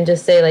be and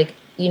just say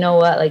you know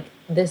what,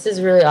 this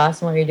is really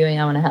awesome what you're doing.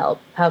 I want to help.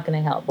 How can I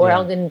help? Or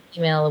I'll get an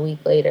email a week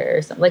later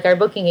or something. Our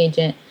booking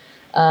agent,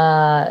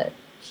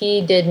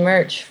 he did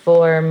merch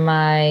for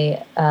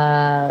my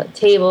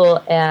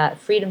table at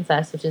Freedom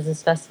Fest, which is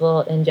this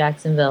festival in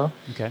Jacksonville.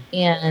 Okay.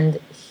 And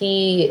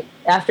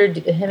after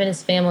him and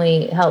his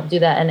family helped do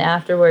that, and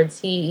afterwards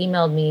he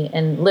emailed me,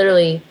 and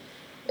literally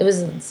it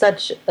was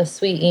such a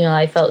sweet email.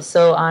 I felt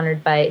so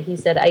honored by it. He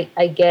said,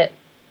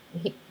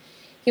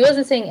 he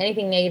wasn't saying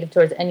anything negative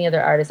towards any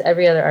other artist.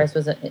 Every other artist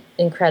was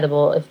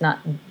incredible, if not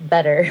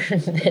better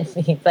than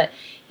me. But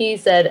he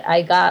said,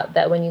 I got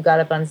that when you got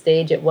up on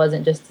stage, it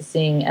wasn't just to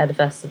sing at a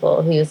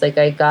festival. He was like,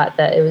 I got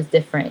that it was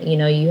different.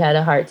 You had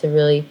a heart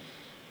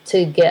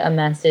to get a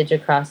message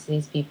across to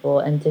these people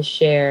and to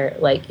share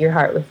your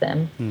heart with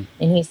them. And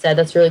he said,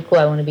 that's really cool.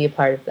 I want to be a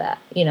part of that,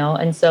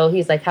 And so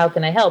he's like, how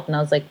can I help? And I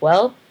was like,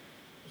 well,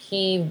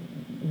 he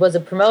was a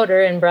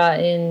promoter and brought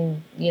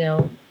in,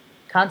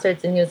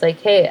 concerts, and he was like,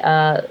 hey,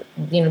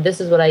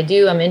 this is what I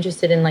do. I'm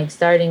interested in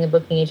starting a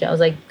booking agent. I was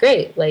like,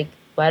 great.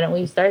 Why don't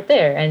we start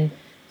there? And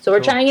So we're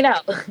Cool. trying it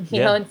out,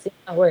 Yeah. and seeing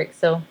how it works.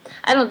 So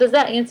does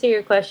that answer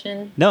your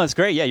question? No, it's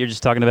great. Yeah, you're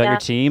just talking about Yeah. your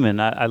team, and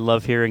I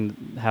love hearing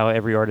how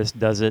every artist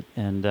does it,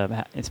 and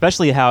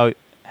especially how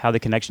the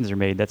connections are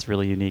made. That's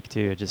really unique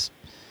too. It just,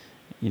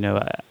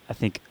 I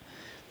think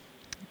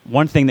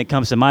one thing that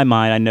comes to my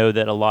mind, I know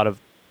that a lot of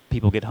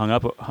people get hung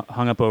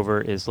up over,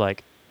 is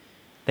like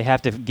they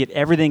have to get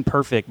everything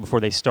perfect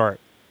before they start.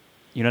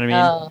 You know what I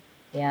mean? Oh,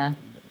 yeah.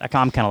 I'm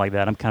kind of like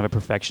that. I'm kind of a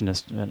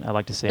perfectionist, and I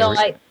like to say, No,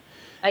 I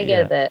yeah.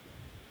 get that.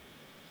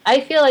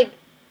 I feel like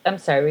I'm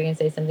sorry. Were you gonna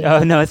say something?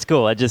 Oh no, it's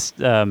cool. I just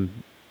go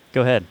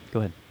ahead.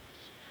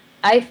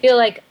 I feel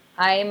like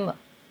I'm.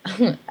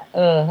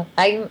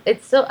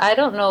 It's so I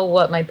don't know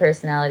what my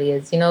personality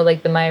is.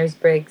 Like the Myers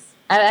Briggs.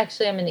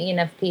 I'm an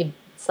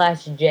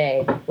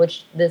ENFP/J,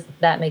 which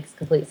that makes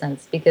complete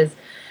sense because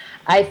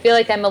I feel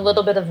like I'm a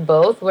little bit of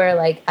both. Where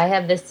like I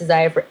have this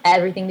desire for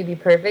everything to be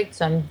perfect,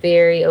 so I'm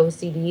very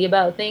OCD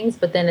about things.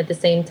 But then at the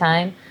same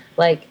time,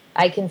 like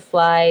I can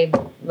fly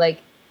like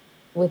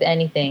with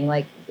anything.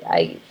 Like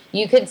I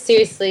could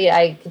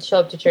show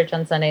up to church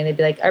on Sunday and they'd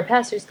be like, "Our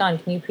pastor's gone.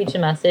 Can you preach a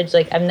message?"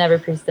 Like I've never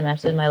preached a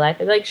message in my life.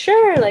 I'd be like,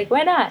 "Sure, like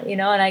why not?"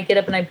 And I get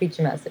up and I preach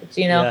a message.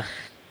 Yeah.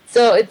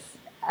 So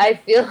I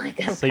feel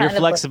like I'm So you're kind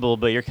of flexible,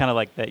 but you're kind of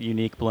like that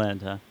unique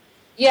blend, huh?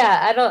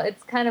 yeah, I don't,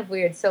 it's kind of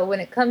weird. So when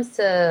it comes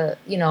to,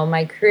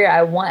 my career,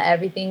 I want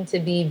everything to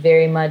be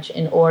very much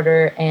in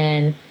order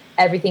and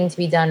everything to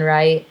be done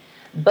right.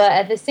 But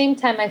at the same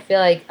time, I feel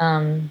like,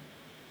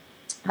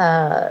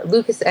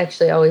 Lucas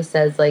actually always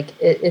says like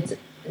it's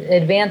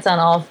advance on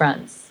all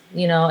fronts.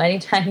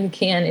 Anytime you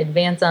can,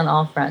 advance on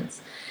all fronts.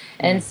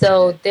 And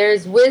so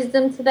there's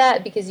wisdom to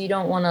that because you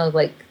don't want to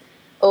like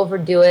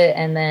overdo it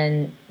and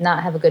then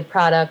not have a good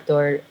product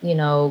or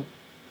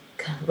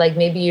like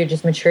maybe you're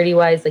just maturity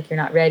wise like you're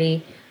not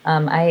ready.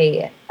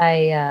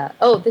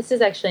 This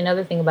is actually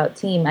another thing about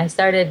team. I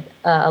started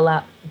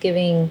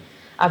giving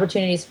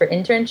opportunities for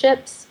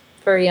internships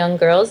for young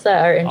girls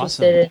that are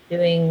interested in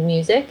doing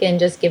music and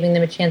just giving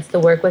them a chance to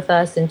work with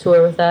us and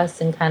tour with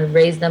us and kind of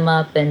raise them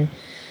up. And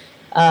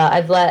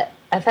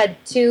I've had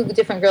two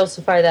different girls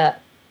so far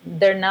that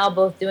they're now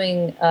both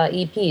doing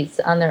EPs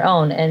on their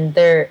own, and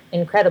they're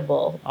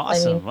incredible.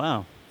 Awesome! I mean,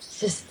 wow, it's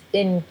just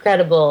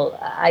incredible.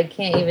 I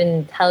can't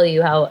even tell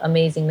you how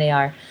amazing they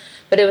are.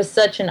 But it was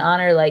such an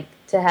honor, like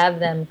to have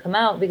them come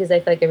out because I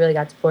feel like I really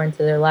got to pour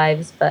into their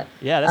lives. But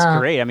yeah, that's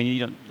great. I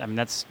mean,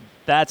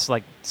 that's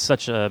like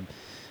such a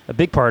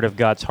big part of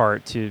God's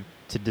heart to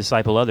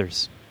disciple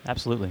others.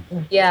 Absolutely.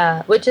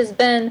 Yeah, which has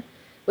been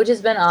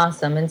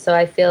awesome. And so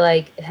I feel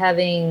like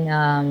having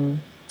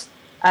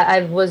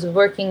I was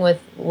working with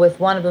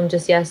one of them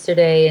just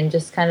yesterday and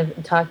just kind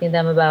of talking to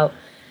them about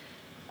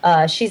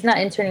she's not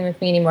interning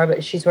with me anymore,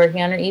 but she's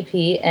working on her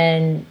EP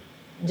and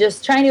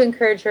just trying to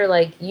encourage her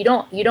like you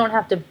don't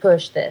have to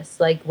push this.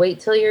 Like wait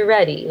till you're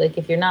ready. Like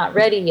if you're not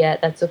ready yet,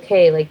 that's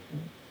okay. Like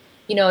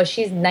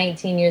she's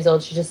 19 years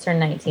old. She just turned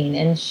 19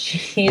 and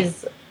she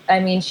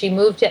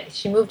moved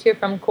here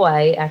from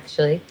Kauai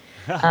actually.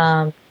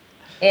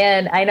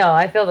 And I know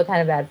I feel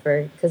kind of bad for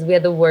her because we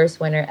had the worst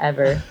winter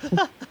ever.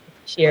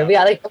 Year. We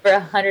got like over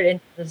 100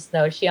 inches of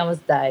snow. She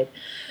almost died.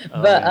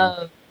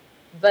 But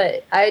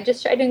I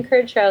just tried to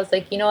encourage her. I was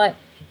like, you know what?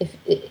 If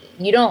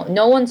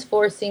no one's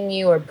forcing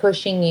you or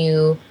pushing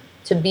you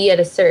to be at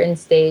a certain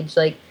stage.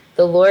 Like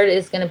the Lord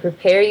is going to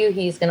prepare you.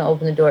 He's going to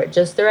open the door at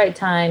just the right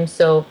time.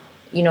 So,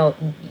 you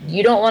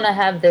don't want to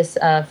have this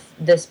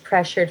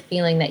pressured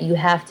feeling that you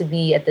have to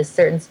be at this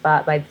certain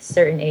spot by this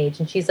certain age.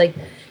 And she's like,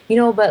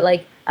 but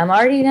like, I'm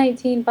already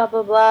 19, blah,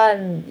 blah, blah.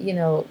 And,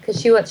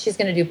 because she's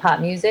going to do pop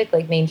music,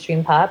 like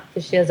mainstream pop,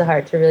 because she has a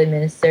heart to really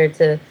minister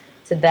to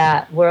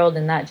that world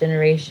and that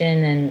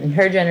generation and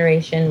her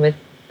generation with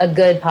a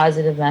good,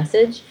 positive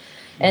message.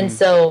 And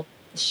so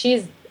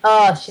she's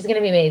going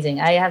to be amazing.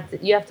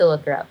 You have to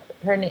look her up.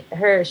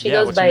 She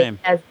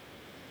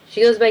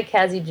goes by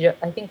Cassie Jo,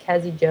 I think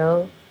Cassie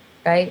Jo,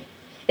 right?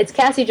 It's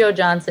Cassie Jo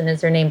Johnson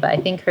is her name, but I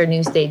think her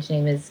new stage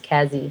name is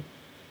Cassie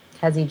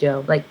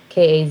Jo, like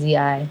Kazi.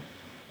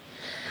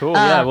 Cool.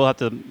 Yeah, we'll have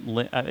to.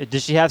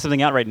 Does she have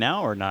something out right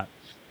now or not?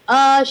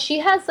 She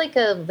has like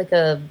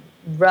a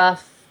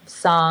rough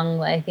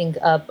song, I think,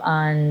 up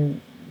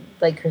on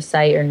like her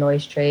site or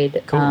Noise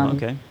Trade. Cool.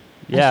 Okay.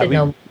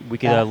 Yeah, we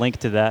could link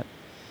to that.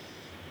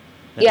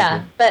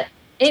 That'd but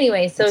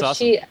anyway, so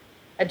awesome.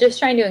 I'm just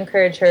trying to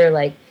encourage her,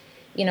 like,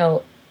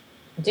 do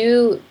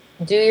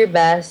your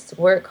best,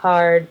 work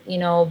hard,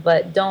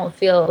 but don't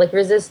feel like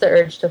resist the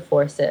urge to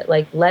force it.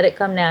 Like let it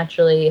come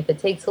naturally. If it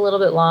takes a little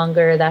bit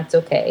longer, that's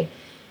okay.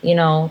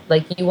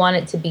 Like you want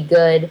it to be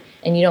good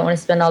and you don't want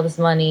to spend all this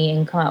money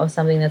and come out with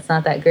something that's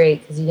not that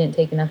great because you didn't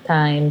take enough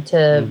time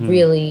to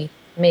really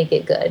make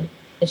it good.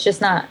 It's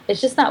just not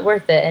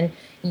worth it. And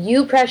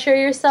you pressure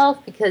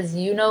yourself because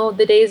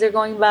the days are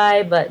going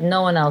by, but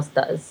no one else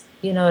does.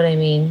 You know what I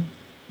mean?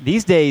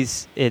 These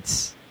days,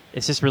 it's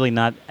just really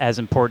not as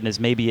important as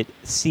maybe it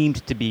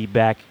seemed to be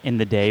back in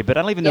the day. But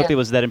I don't even know if it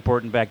was that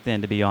important back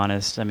then, to be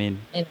honest. I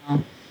mean, I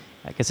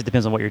guess it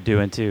depends on what you're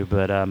doing too.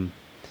 But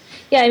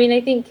yeah, I mean,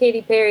 I think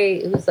Katy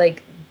Perry, who's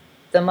like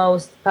the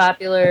most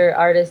popular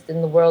artist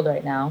in the world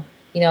right now.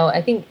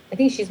 I think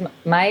she's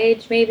my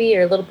age maybe,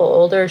 or a little bit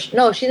older.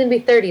 No, she's gonna be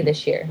 30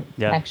 this year.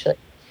 Yeah. Actually,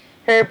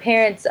 her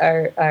parents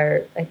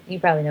are you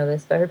probably know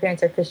this, but her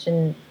parents are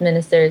Christian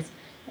ministers,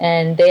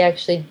 and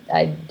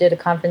I did a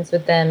conference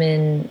with them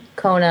in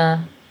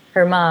Kona.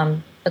 Her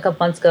mom a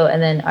couple months ago,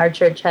 and then our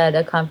church had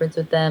a conference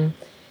with them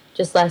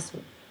just last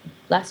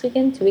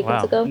weekend, 2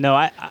 weekends ago. No,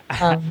 I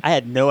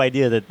had no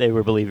idea that they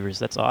were believers.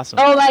 That's awesome.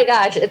 Oh my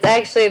gosh, it's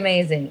actually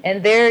amazing.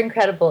 And they're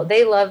incredible.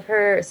 They love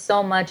her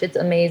so much. It's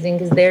amazing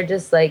because they're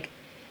just like,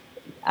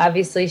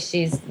 obviously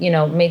she's,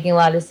 making a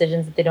lot of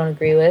decisions that they don't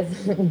agree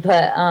with.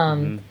 But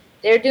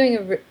they're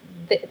doing,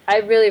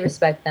 I really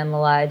respect them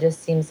a lot. It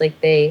just seems like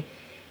they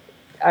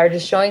are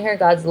just showing her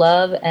God's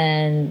love,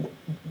 and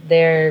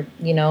they're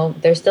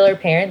still her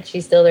parents.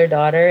 She's still their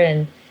daughter.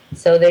 And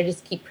so they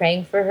just keep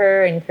praying for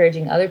her,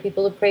 encouraging other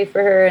people to pray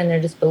for her, and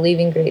they're just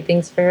believing great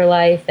things for her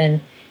life.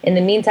 And in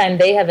the meantime,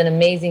 they have an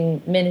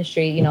amazing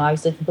ministry,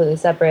 obviously completely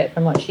separate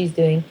from what she's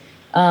doing.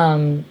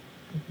 Obviously,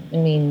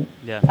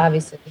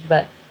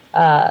 but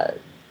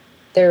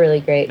they're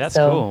really great. That's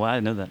cool. Well, I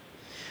didn't know that.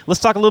 Let's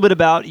talk a little bit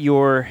about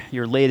your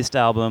latest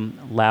album,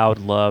 Loud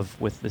Love,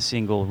 with the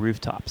single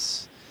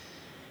Rooftops.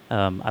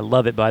 I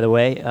love it, by the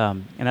way,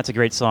 and that's a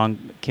great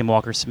song. Kim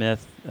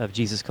Walker-Smith of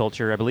Jesus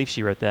Culture, I believe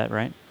she wrote that,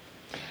 right?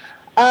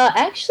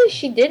 Actually,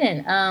 she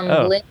didn't.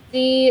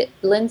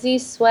 Lindsay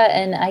Sweat,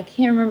 and I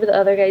can't remember the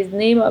other guy's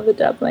name off the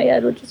top of my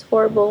head, which is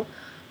horrible.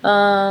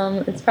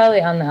 It's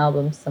probably on the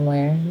album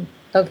somewhere.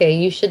 Okay,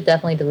 you should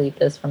definitely delete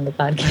this from the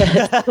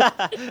podcast.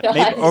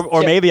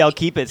 Maybe I'll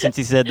keep it since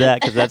you said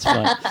that, because that's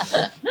fun.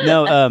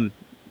 No,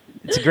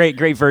 it's a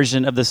great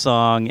version of the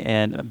song,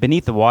 and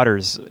Beneath the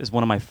Waters is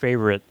one of my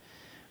favorite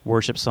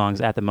worship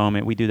songs at the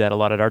moment. We do that a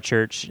lot at our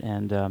church,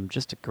 and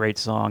just a great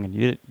song, and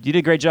you did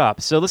a great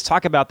job. So let's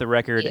talk about the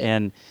record.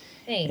 Thanks.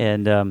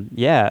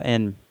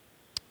 And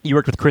you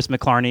worked with Chris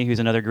McClarney, who's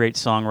another great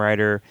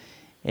songwriter.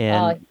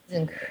 And he's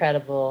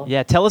incredible.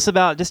 Yeah, tell us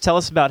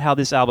about how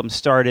this album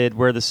started,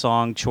 where the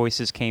song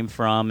choices came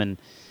from, and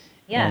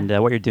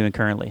what you're doing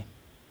currently.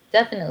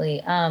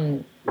 Definitely.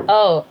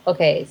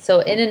 Okay. So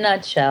in a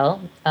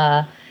nutshell,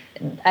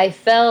 I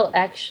felt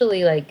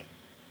actually like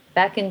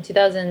back in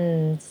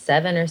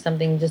 2007 or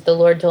something, just the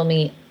Lord told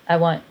me, I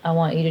want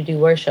you to do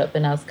worship.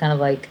 And I was kind of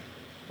like,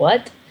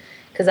 what?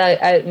 Because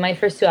my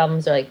first two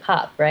albums are like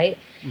pop, right?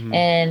 Mm-hmm.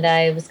 And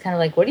I was kind of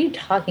like, what are you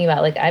talking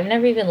about? Like, I've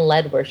never even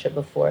led worship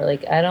before.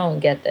 Like, I don't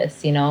get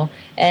this,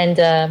 And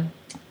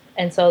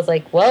so I was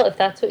like, well, if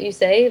that's what you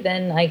say,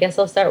 then I guess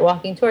I'll start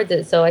walking towards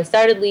it. So I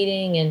started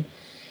leading, and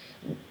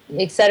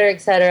et cetera,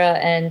 et cetera.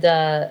 And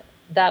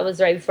that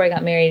was right before I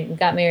got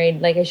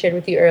married. Like I shared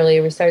with you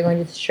earlier, we started going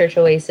to the church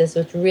Oasis,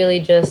 which really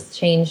just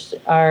changed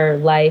our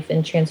life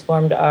and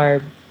transformed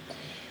our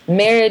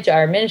marriage,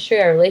 our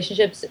ministry, our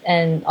relationships,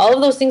 and all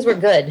of those things were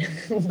good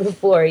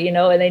before,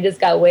 and they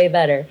just got way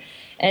better.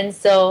 And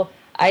so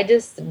I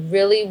just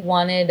really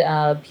wanted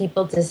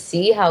people to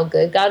see how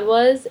good God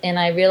was, and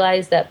I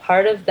realized that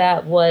part of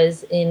that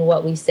was in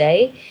what we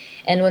say.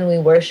 And when we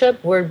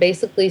worship, we're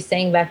basically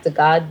saying back to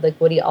God like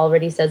what he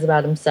already says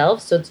about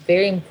himself. So it's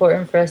very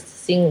important for us to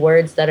sing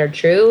words that are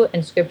true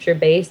and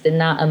scripture-based and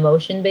not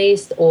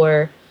emotion-based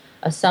or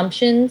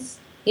assumptions,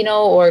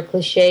 or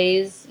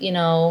cliches,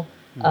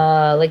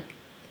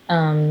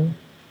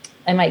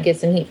 I might get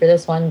some heat for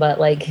this one, but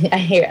like I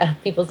hear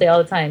people say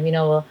all the time,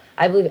 well,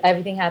 I believe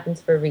everything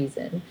happens for a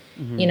reason,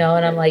 and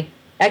I'm like,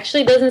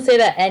 actually doesn't say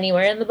that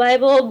anywhere in the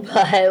Bible,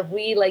 but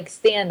we like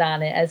stand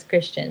on it as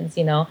Christians,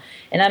 and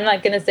I'm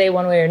not going to say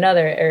one way or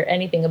another or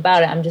anything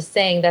about it. I'm just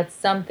saying that's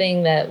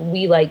something that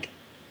we like,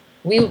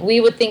 we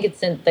would think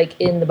it's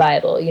in the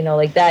Bible,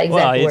 like that.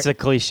 Well, it's a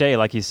cliche,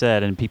 like you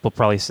said, and people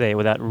probably say it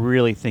without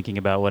really thinking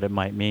about what it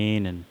might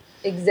mean. And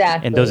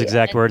exactly. And those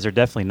exact words are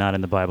definitely not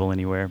in the Bible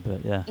anywhere,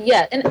 but yeah.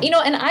 Yeah, and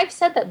and I've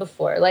said that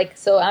before. Like,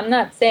 so I'm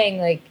not saying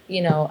like,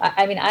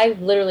 I mean, I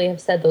literally have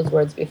said those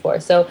words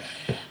before. So,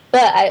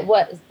 but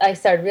what I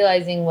started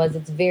realizing was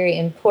it's very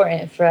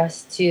important for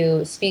us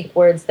to speak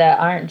words that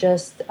aren't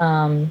just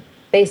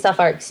based off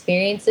our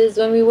experiences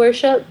when we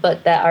worship,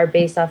 but that are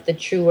based off the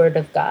true word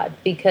of God.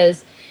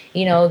 Because,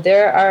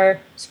 there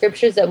are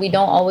scriptures that we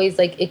don't always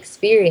like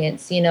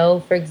experience.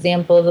 For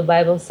example, the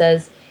Bible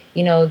says,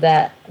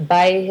 that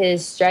by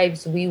his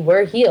stripes we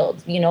were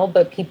healed,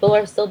 but people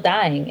are still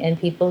dying, and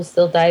people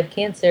still die of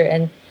cancer.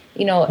 And,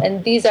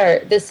 and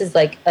this is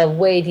like a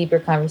way deeper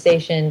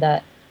conversation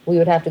that we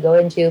would have to go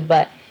into.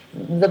 But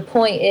the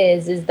point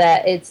is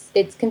that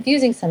it's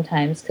confusing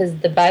sometimes, because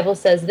the Bible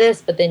says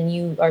this, but then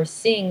you are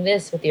seeing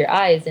this with your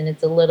eyes, and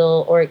it's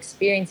or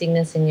experiencing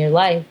this in your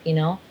life,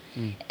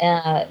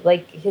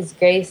 like his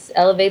grace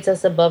elevates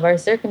us above our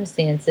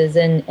circumstances,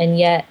 and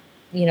yet,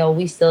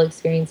 we still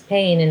experience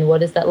pain, and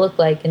what does that look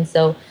like? And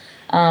so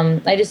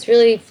I just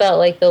really felt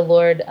like the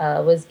Lord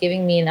was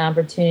giving me an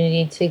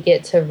opportunity to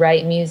get to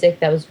write music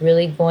that was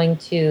really going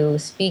to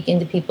speak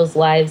into people's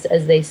lives.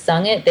 As they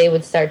sung it, they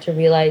would start to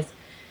realize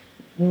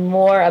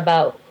more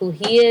about who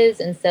he is,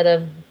 instead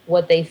of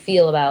what they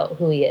feel about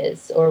who he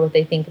is or what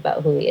they think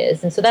about who he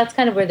is. And so that's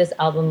kind of where this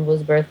album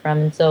was birthed from.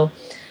 And so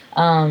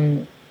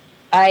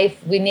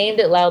we named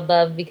it Loud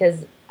Love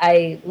because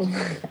I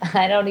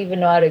I don't even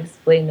know how to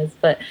explain this,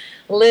 but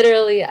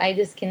literally I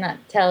just cannot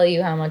tell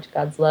you how much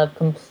God's love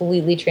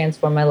completely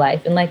transformed my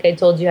life. And like I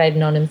told you, I've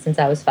known him since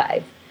I was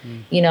 5.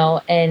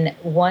 And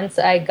once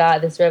I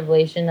got this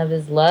revelation of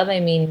his love, I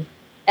mean,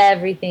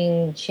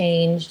 everything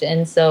changed.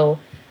 And so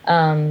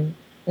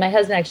my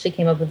husband actually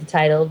came up with the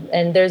title,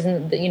 and there's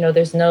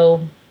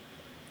no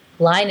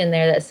line in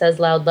there that says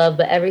Loud Love,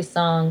 but every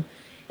song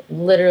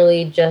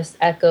literally just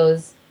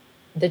echoes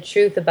the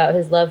truth about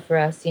his love for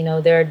us.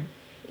 There,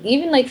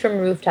 even like from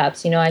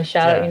rooftops, I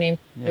shout out your name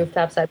from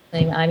rooftops, I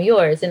claim I'm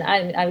yours. And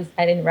I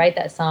didn't write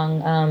that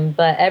song,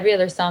 but every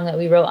other song that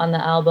we wrote on the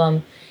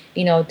album,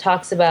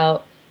 talks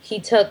about he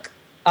took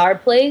our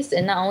place,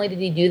 and not only did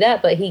he do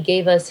that, but he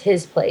gave us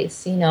his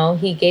place.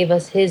 He gave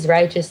us his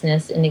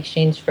righteousness in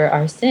exchange for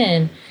our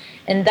sin.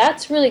 And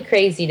that's really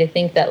crazy to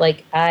think that,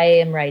 like, I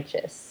am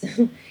righteous.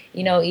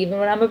 Even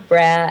when I'm a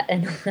brat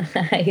and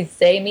I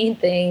say mean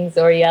things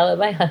or yell at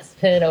my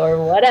husband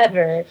or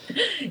whatever,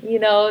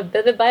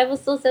 the Bible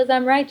still says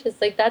I'm righteous.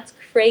 Like, that's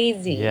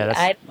crazy. Yeah, that's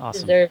I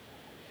awesome. deserve.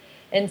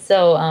 And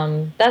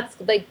so that's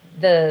like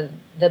the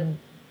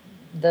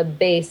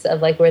base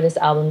of like where this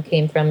album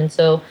came from. And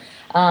so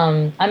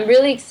I'm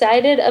really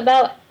excited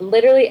about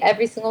literally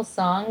every single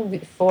song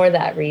for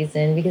that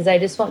reason, because I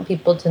just want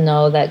people to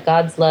know that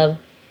God's love,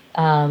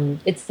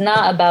 it's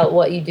not about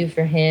what you do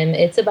for him.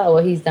 It's about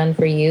what he's done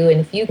for you. And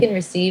if you can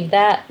receive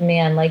that,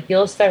 man, like,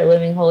 you'll start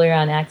living holier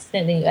on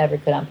accident than you ever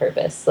could on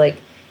purpose. Like,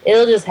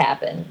 it'll just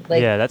happen.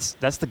 Like, yeah,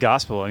 that's the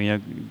gospel. I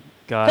mean,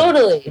 God,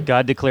 totally.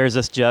 God declares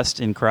us just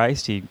in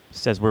Christ. He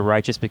says we're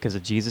righteous because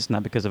of Jesus,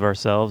 not because of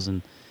ourselves.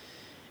 And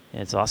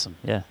it's awesome.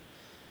 Yeah.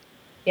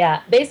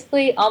 Yeah,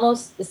 basically,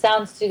 almost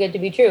sounds too good to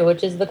be true,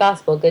 which is the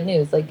gospel, good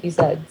news, like you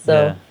said.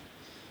 So,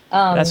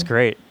 that's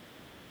great.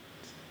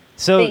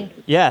 So,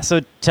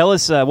 so tell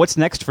us what's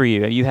next for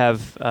you. You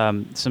have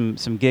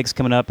some gigs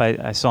coming up.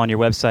 I saw on your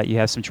website you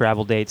have some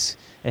travel dates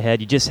ahead.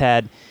 You just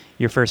had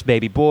your first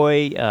baby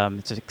boy.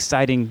 It's an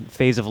exciting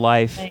phase of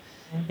life,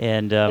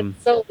 and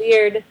it's so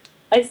weird.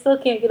 I still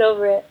can't get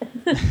over it.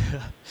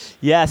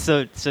 Yeah.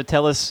 So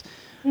tell us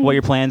what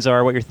your plans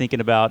are, what you're thinking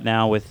about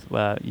now with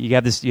you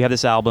have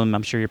this album.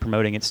 I'm sure you're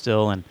promoting it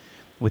still, and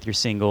with your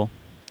single.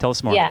 Tell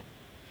us more. Yeah,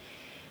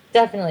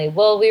 definitely.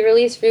 Well, we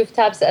released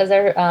Rooftops as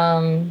our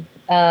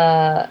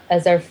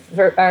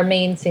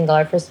main single,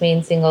 our first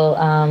main single,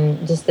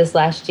 just this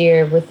last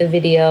year with the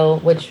video.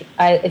 Which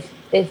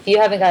if you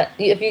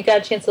got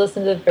a chance to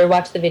listen to or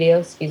watch the video,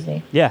 excuse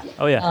me. Yeah.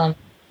 Oh yeah.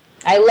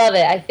 I love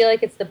it. I feel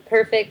like it's the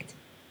perfect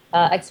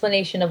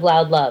explanation of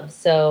Loud Love.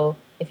 So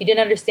if you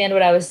didn't understand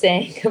what I was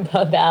saying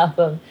about the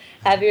album,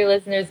 have your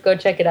listeners go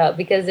check it out,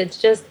 because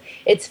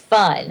it's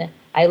fun.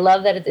 I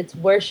love that it's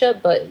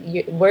worship, but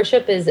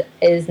worship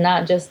is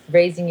not just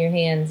raising your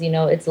hands.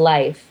 It's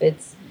life.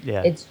 It's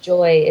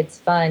joy. It's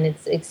fun.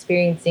 It's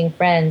experiencing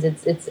friends.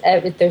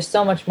 There's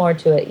so much more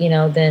to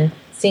it, than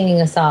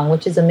singing a song,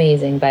 which is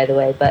amazing, by the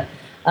way. But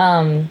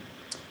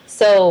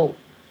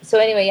so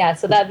anyway, yeah,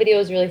 so that video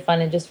is really fun.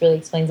 It just really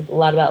explains a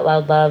lot about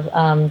Loud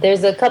Love.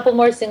 There's a couple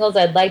more singles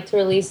I'd like to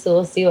release, so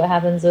we'll see what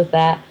happens with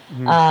that.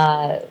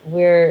 Mm-hmm.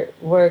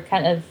 We're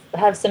kind of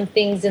have some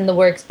things in the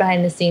works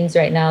behind the scenes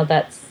right now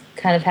that's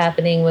kind of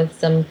happening with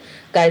some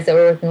guys that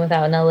we're working with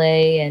out in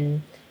LA,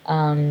 and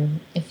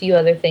a few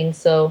other things.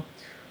 So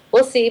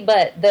we'll see.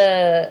 But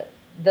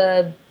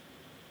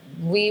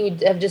we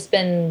would have just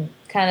been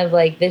kind of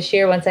like this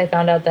year, once I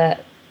found out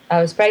that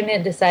I was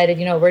pregnant, decided,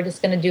 we're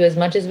just going to do as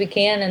much as we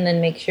can and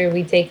then make sure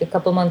we take a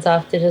couple months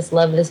off to just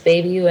love this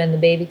baby when the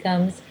baby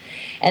comes.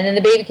 And then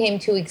the baby came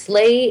 2 weeks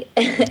late.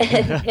 And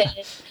then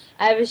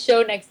I have a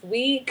show next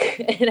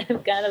week. And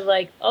I'm kind of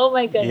like, oh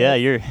my goodness.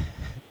 Yeah,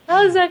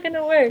 how is that going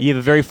to work? You have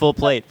a very full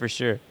plate for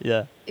sure.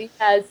 Yeah.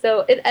 Yeah,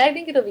 so I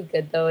think it'll be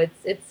good though.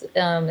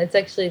 It's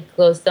actually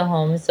close to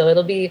home, so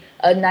it'll be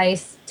a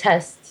nice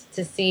test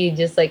to see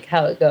just like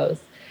how it goes.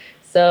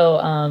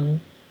 So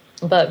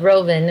but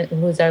Rovan,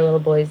 who's our little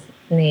boy's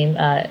name,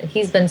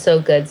 he's been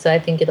so good. So I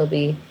think it'll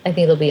be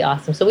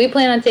awesome. So we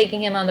plan on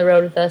taking him on the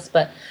road with us,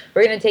 but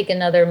we're going to take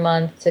another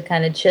month to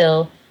kind of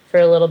chill for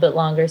a little bit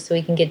longer so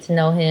we can get to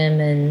know him.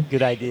 And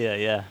good idea,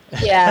 yeah.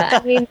 Yeah,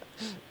 I mean,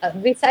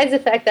 besides the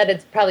fact that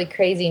it's probably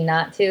crazy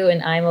not to,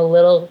 and I'm a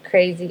little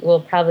crazy,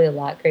 well, probably a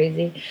lot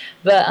crazy,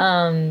 but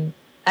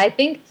I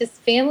think just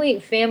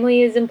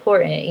family is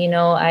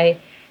important.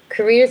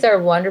 Careers are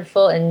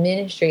wonderful and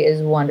ministry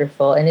is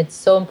wonderful, and it's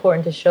so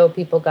important to show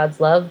people God's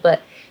love,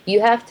 but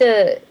you have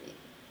to,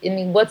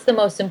 what's the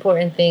most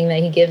important thing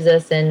that he gives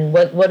us, and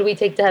what do we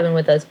take to heaven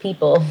with us?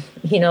 People.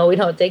 We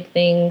don't take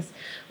things,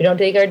 we don't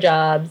take our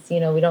jobs, we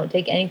don't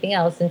take anything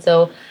else. And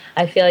so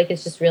I feel like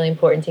it's just really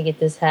important to get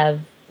this, have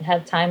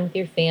time with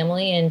your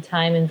family and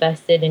time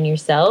invested in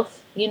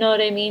yourself,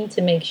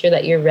 to make sure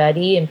that you're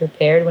ready and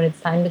prepared when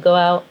it's time to go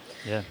out.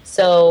 Yeah.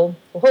 So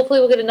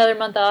hopefully we'll get another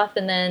month off,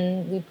 and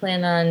then we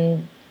plan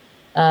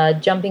on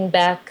jumping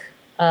back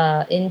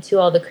into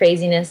all the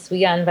craziness.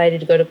 We got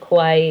invited to go to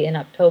Kauai in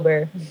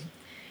October,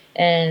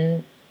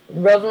 and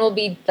Rovan will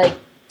be like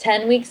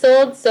 10 weeks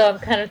old. So I'm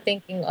kind of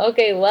thinking,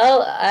 okay,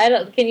 well,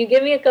 can you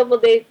give me a couple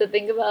days to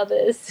think about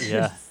this?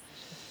 Yeah.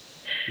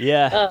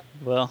 Yeah.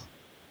 Well,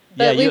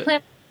 but we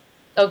plan.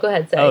 Oh, go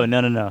ahead. Sorry. Oh,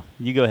 no.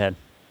 You go ahead.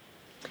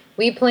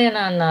 We plan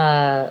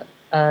on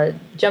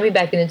jumping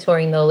back into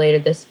touring though later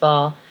this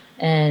fall,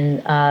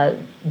 and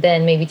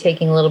then maybe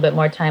taking a little bit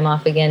more time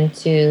off again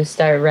to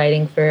start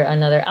writing for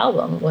another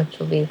album, which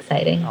will be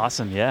exciting.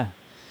 Awesome. Yeah.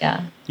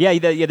 Yeah.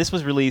 This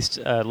was released.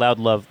 Loud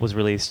Love was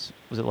released.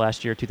 Was it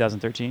last year,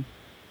 2013?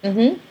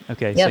 Mm-hmm.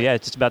 Okay. Yep. So yeah,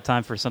 it's just about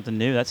time for something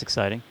new. That's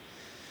exciting.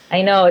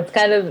 I know,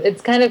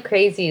 it's kind of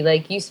crazy.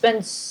 Like, you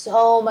spend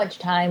so much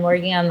time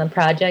working on the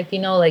project.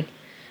 Like,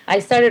 I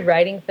started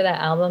writing for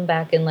that album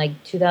back in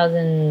like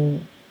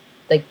 2010,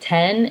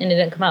 and it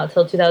didn't come out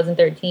till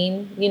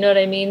 2013. You know what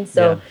I mean?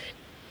 So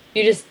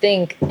you just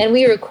think, and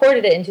we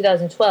recorded it in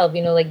 2012.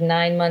 Like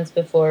 9 months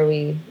before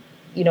we,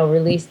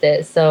 released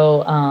it.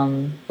 So,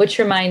 which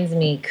reminds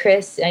me,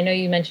 Chris. I know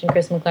you mentioned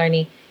Chris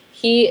McClarney.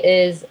 He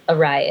is a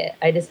riot.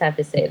 I just have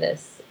to say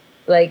this.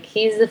 Like,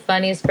 he's the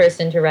funniest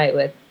person to write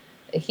with.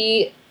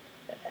 He,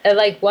 at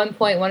like one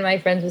point, one of my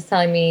friends was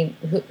telling me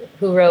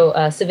who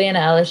wrote Savannah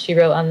Ellis. She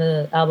wrote on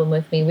the album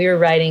with me. We were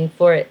writing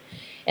for it,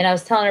 and I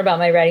was telling her about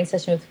my writing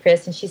session with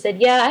Chris, and she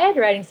said, "Yeah, I had a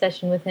writing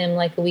session with him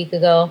like a week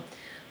ago.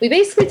 We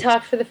basically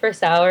talked for the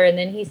first hour, and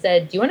then he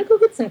said, 'Do you want to go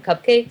get some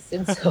cupcakes?'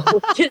 And so we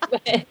just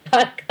went and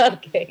got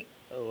cupcakes."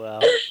 Oh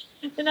wow!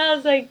 And I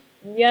was like,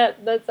 "Yeah,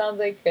 that sounds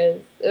like Chris."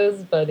 It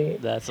was funny.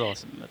 That's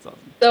awesome.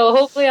 So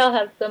hopefully I'll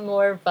have some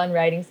more fun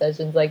writing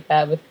sessions like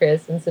that with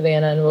Chris and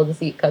Savannah, and we'll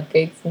just eat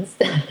cupcakes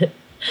instead.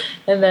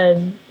 And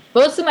then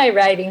most of my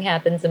writing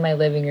happens in my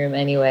living room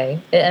anyway.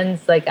 It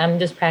ends like I'm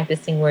just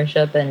practicing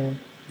worship, and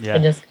it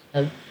just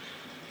kind of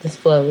just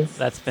flows.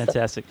 That's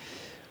fantastic.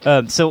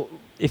 So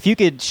if you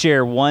could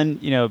share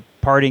one,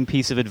 parting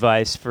piece of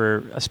advice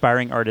for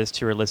aspiring artists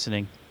who are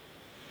listening,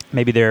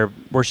 maybe they're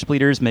worship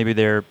leaders, maybe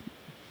they're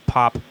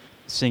pop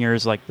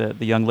singers like the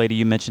young lady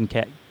you mentioned,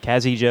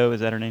 Cassie Joe, is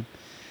that her name?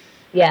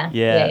 Yeah.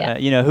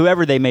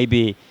 Whoever they may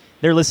be,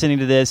 they're listening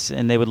to this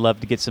and they would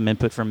love to get some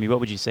input from you. What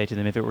would you say to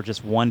them if it were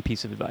just one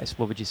piece of advice?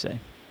 What would you say?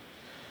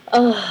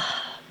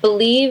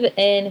 Believe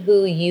in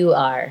who you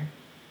are.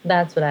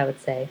 That's what I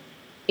would say.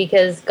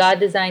 Because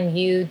God designed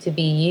you to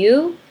be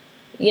you,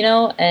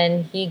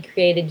 and He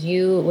created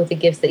you with the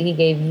gifts that He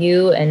gave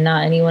you and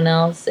not anyone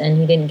else, and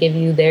He didn't give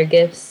you their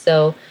gifts.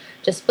 So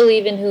just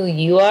believe in who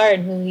you are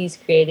and who He's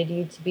created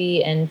you to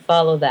be, and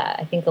follow that.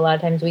 I think a lot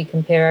of times we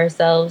compare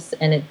ourselves,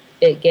 and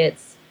it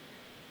gets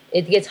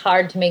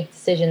hard to make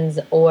decisions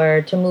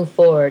or to move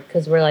forward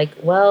because we're like,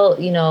 well,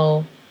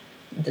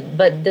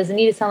 but does it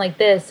need to sound like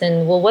this?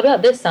 And well, what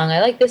about this song?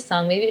 I like this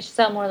song. Maybe it should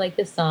sound more like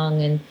this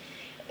song. And,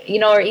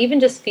 or even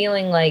just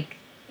feeling like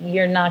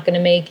you're not going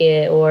to make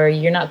it or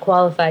you're not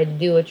qualified to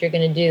do what you're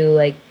going to do.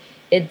 Like,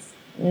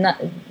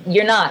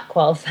 you're not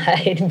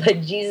qualified,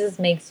 but Jesus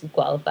makes you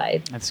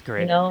qualified. That's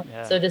great.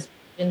 Yeah. So just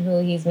in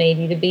who He's made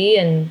you to be,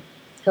 and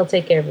He'll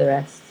take care of the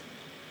rest.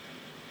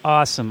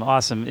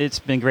 Awesome. It's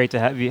been great to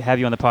have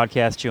you on the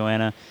podcast,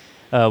 Joanna.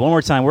 One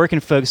more time, where can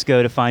folks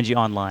go to find you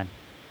online?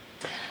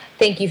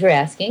 Thank you for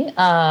asking.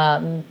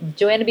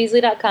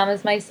 JoannaBeasley.com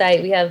is my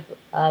site. We have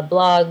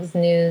blogs,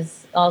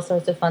 news, all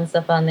sorts of fun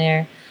stuff on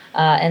there.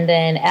 And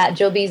then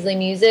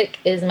 @JoBeasleyMusic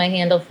is my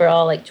handle for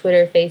all like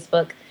Twitter,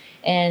 Facebook.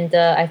 And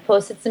I've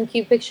posted some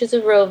cute pictures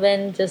of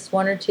Rovan, just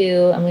one or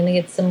two. I'm going to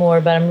get some more,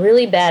 but I'm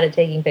really bad at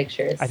taking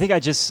pictures. I think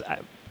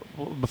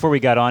before we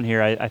got on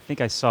here, I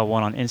think I saw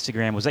one on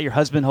Instagram. Was that your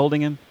husband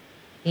holding him?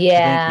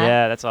 Yeah.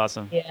 Yeah, that's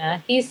awesome. Yeah,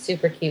 he's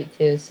super cute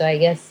too. So I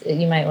guess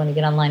you might want to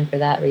get online for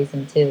that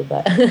reason too.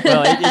 But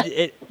well,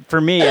 it for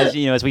me,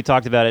 as we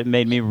talked about, it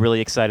made me really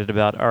excited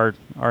about our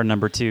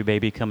number 2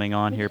 baby coming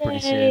on here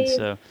pretty soon.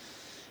 So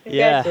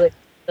yeah,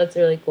 that's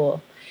really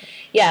cool.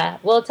 Yeah,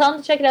 well, tell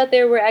them to check it out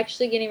there. We're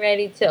actually getting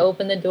ready to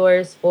open the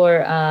doors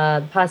for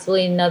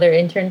possibly another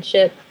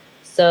internship.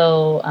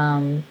 So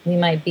we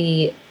might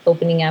be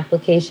opening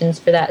applications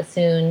for that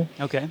soon.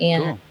 Okay,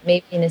 and cool.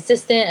 Maybe an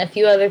assistant, a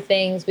few other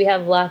things. We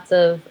have lots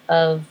of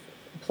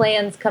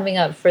plans coming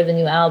up for the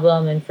new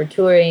album and for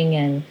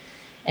touring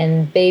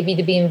and baby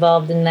to be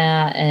involved in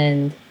that.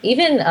 And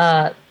even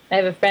I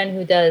have a friend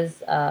who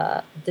does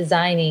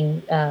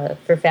designing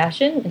for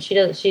fashion, and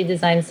she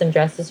designs some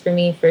dresses for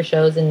me for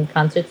shows and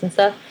concerts and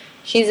stuff.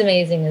 She's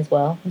amazing as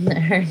well.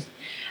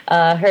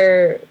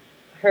 Her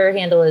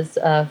handle is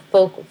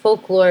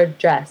Folklore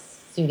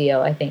Dress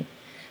Studio, I think.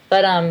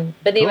 But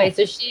anyway,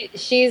 cool. So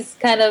she's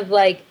kind of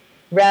like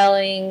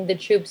rallying the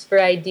troops for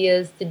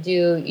ideas to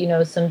do,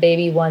 some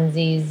baby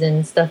onesies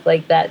and stuff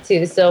like that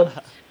too. So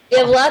we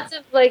have lots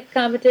of like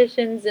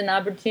competitions and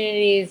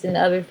opportunities and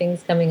other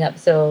things coming up.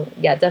 So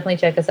yeah, definitely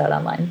check us out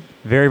online.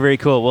 Very, very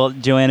cool. Well,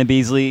 Joanna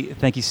Beasley,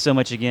 thank you so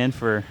much again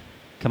for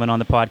coming on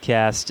the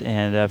podcast.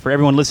 And for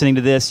everyone listening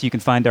to this, you can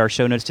find our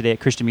show notes today at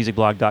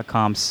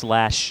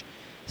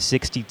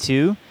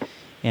christianmusicblog.com/62.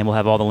 And we'll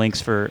have all the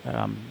links for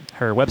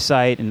her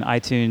website and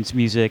iTunes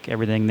Music,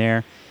 everything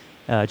there.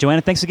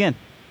 Joanna, thanks again.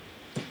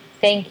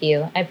 Thank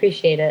you. I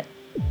appreciate it.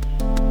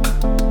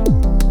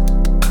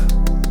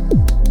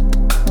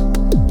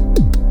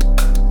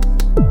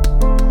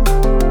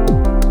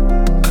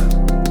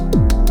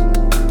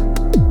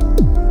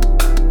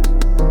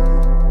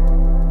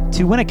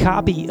 To win a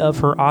copy of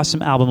her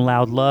awesome album,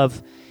 Loud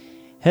Love,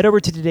 head over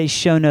to today's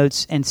show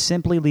notes and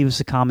simply leave us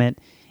a comment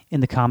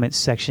in the comments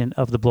section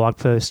of the blog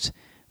post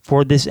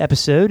for this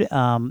episode.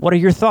 What are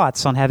your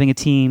thoughts on having a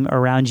team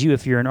around you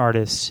if you're an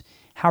artist?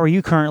 How are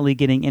you currently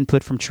getting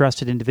input from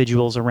trusted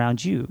individuals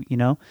around you?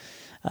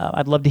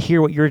 I'd love to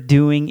hear what you're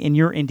doing in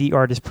your indie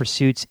artist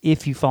pursuits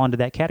if you fall into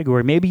that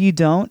category. Maybe you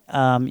don't.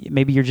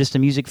 Maybe you're just a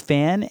music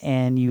fan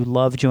and you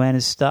love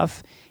Joanna's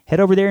stuff. Head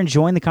over there and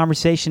join the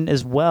conversation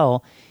as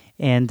well.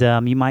 And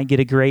you might get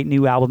a great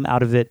new album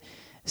out of it.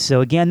 So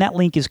again, that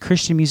link is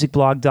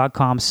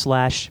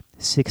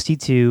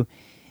christianmusicblog.com/62.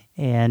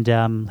 And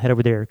head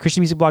over there,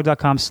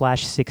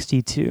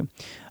 christianmusicblog.com/62.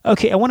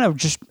 Okay, I want to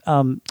just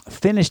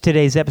finish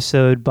today's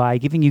episode by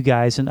giving you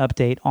guys an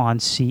update on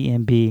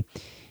CMB.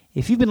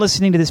 If you've been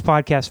listening to this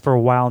podcast for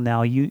a while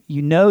now, you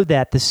know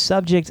that the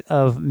subject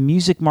of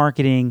music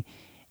marketing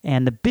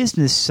and the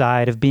business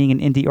side of being an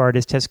indie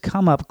artist has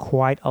come up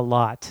quite a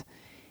lot.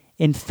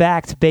 In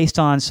fact, based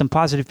on some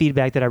positive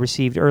feedback that I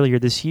received earlier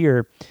this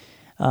year,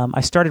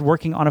 I started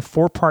working on a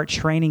 4-part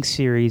training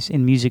series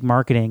in music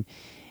marketing.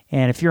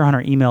 And if you're on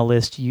our email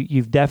list,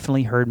 you've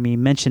definitely heard me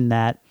mention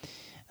that.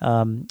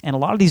 And a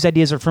lot of these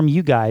ideas are from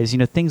you guys,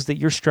 things that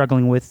you're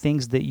struggling with,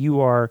 things that you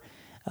are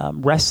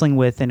wrestling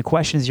with, and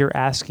questions you're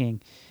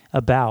asking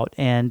about.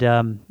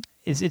 And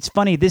it's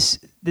funny, this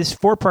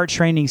 4-part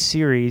training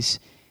series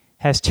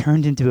has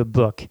turned into a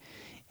book.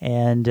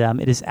 And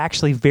it is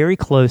actually very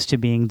close to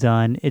being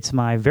done. It's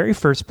my very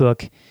first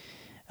book.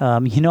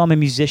 I'm a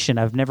musician.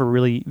 I've never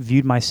really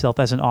viewed myself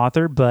as an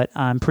author, but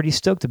I'm pretty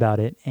stoked about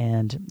it.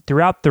 And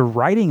throughout the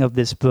writing of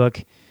this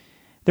book,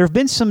 there have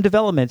been some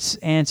developments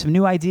and some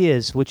new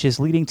ideas, which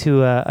is leading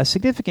to a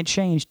significant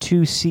change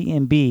to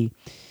CMB.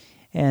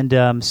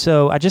 And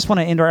so I just want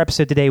to end our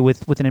episode today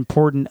with an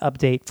important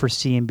update for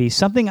CMB.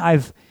 Something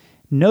I've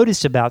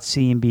noticed about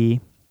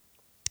CMB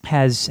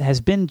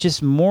has been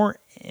just more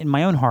in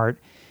my own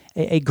heart,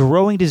 a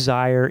growing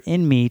desire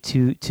in me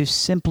to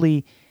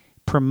simply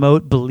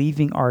promote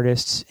believing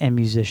artists and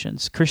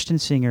musicians, Christian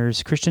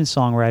singers, Christian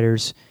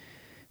songwriters,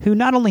 who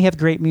not only have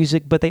great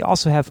music, but they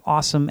also have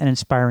awesome and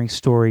inspiring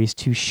stories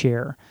to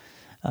share.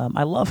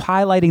 I love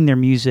highlighting their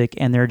music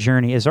and their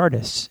journey as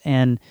artists.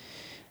 And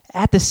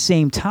at the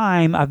same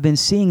time, I've been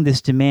seeing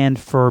this demand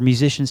for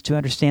musicians to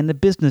understand the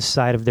business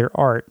side of their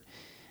art,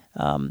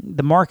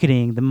 the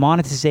marketing, the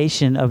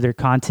monetization of their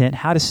content,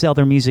 how to sell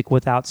their music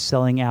without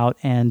selling out,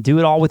 and do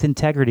it all with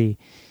integrity.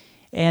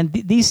 And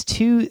these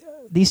two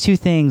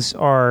things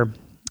are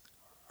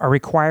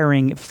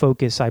requiring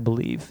focus, I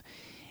believe.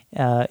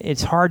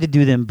 It's hard to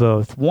do them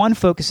both. One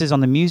focuses on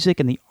the music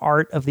and the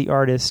art of the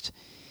artist,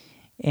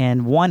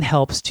 and one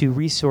helps to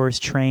resource,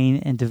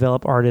 train, and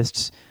develop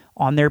artists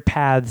on their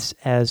paths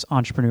as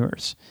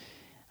entrepreneurs.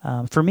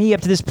 For me, up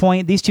to this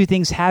point, these two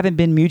things haven't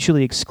been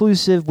mutually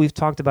exclusive. We've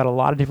talked about a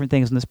lot of different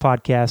things in this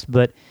podcast,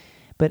 but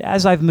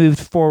as I've moved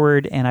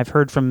forward and I've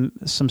heard from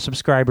some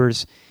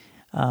subscribers,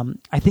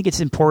 I think it's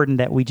important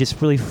that we just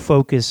really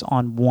focus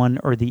on one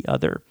or the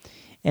other.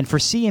 And for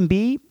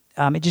CMB,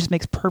 it just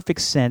makes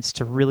perfect sense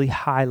to really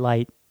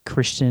highlight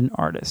Christian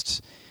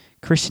artists.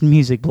 Christian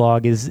Music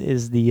Blog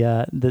is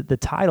the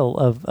title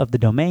of the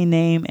domain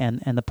name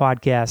and the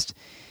podcast.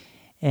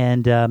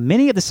 And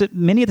many of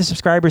the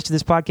subscribers to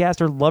this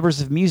podcast are lovers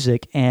of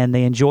music, and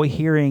they enjoy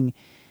hearing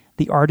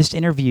the artist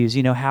interviews.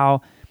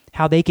 How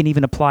they can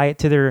even apply it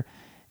to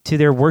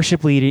their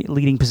worship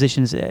leading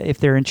positions if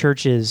they're in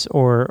churches,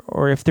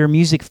 or if they're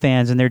music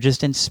fans and they're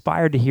just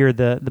inspired to hear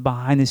the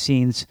behind the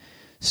scenes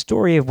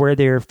story of where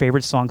their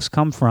favorite songs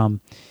come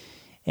from.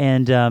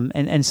 And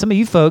some of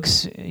you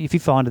folks, if you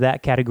fall into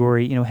that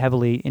category,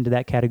 heavily into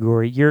that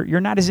category, you're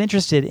not as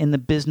interested in the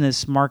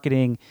business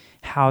marketing,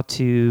 how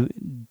to,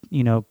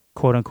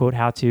 quote unquote,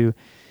 how to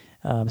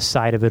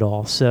side of it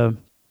all. So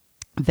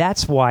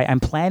that's why I'm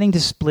planning to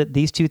split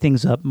these two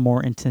things up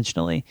more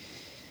intentionally.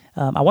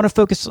 I want to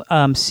focus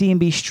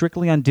CMB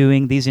strictly on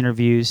doing these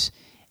interviews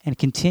and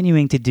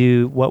continuing to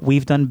do what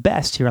we've done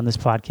best here on this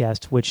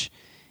podcast, which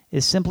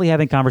is simply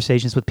having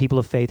conversations with people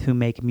of faith who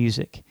make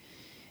music.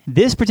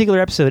 This particular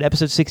episode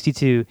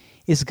 62,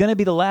 is going to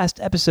be the last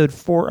episode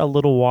for a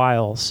little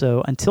while.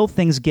 So until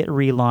things get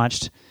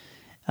relaunched,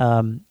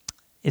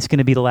 it's going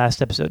to be the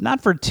last episode.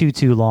 Not for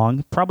too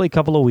long, probably a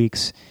couple of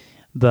weeks.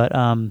 But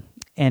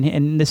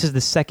and this is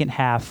the second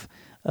half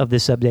of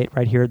this update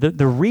right here. The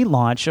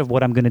relaunch of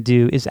what I'm going to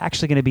do is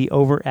actually going to be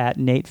over at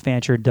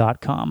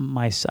natefancher.com,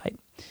 my site.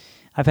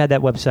 I've had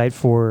that website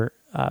for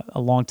a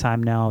long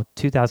time now.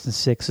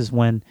 2006 is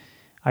when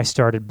I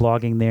started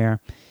blogging there.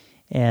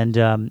 And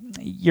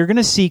you're going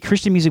to see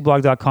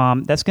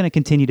christianmusicblog.com. That's going to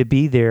continue to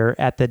be there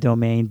at the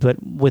domain, but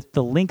with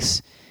the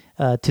links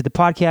to the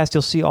podcast.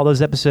 You'll see all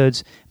those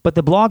episodes. But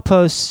the blog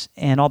posts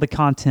and all the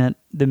content,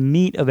 the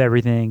meat of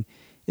everything,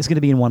 is going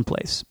to be in one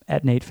place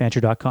at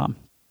natefancher.com.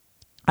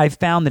 I've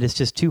found that it's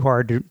just too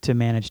hard to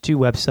manage two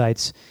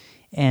websites.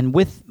 And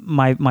with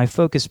my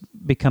focus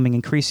becoming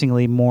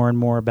increasingly more and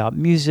more about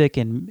music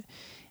and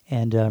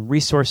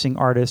resourcing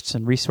artists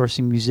and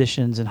resourcing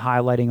musicians and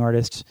highlighting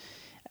artists,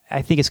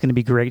 I think it's going to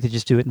be great to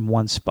just do it in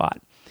one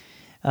spot.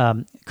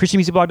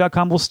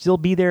 ChristianMusicBlog.com will still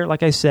be there,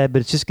 like I said, but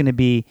it's just going to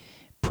be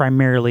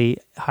primarily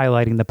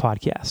highlighting the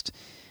podcast.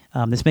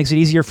 This makes it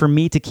easier for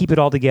me to keep it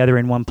all together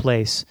in one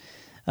place.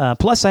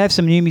 Plus, I have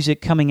some new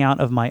music coming out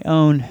of my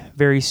own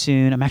very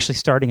soon. I'm actually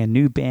starting a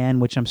new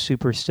band, which I'm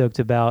super stoked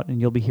about,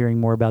 and you'll be hearing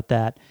more about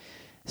that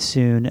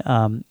soon.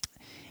 And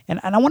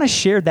I want to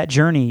share that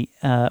journey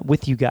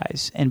with you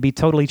guys and be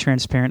totally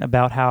transparent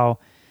about how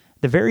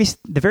the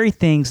very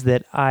things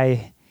that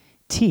I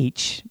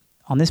teach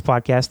on this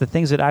podcast, the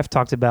things that I've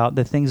talked about,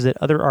 the things that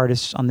other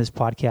artists on this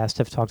podcast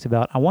have talked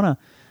about, I want to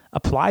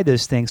apply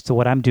those things to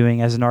what I'm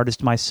doing as an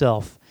artist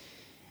myself.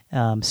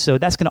 So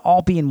that's going to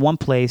all be in one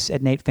place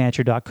at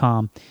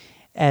natefancher.com.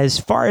 As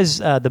far as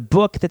the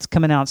book that's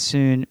coming out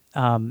soon,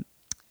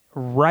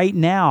 right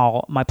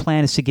now my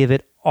plan is to give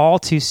it all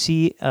to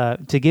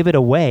give it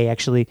away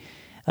actually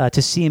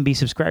to CMB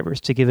subscribers,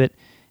 to give it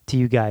to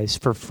you guys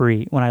for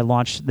free when I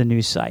launch the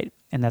new site,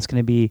 and that's going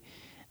to be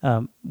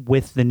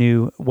with the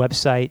new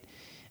website,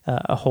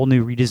 a whole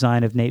new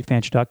redesign of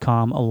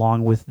natefancher.com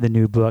along with the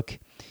new book.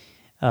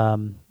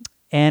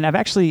 And I've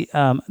actually,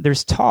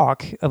 there's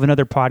talk of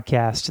another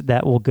podcast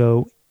that will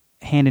go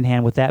hand in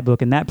hand with that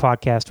book, and that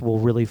podcast will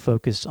really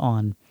focus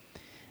on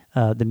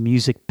the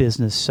music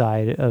business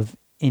side of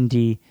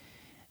indie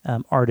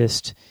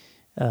artist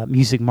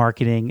music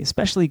marketing,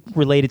 especially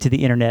related to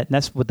the internet, and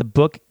that's what the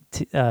book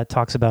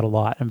talks about a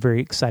lot. I'm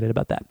very excited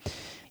about that.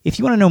 If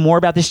you want to know more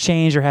about this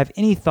change or have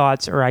any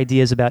thoughts or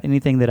ideas about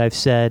anything that I've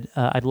said,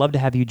 I'd love to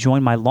have you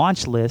join my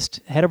launch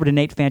list. Head over to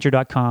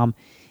natefancher.com.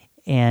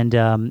 And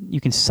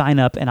you can sign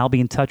up, and I'll be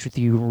in touch with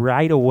you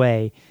right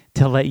away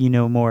to let you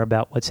know more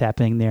about what's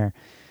happening there.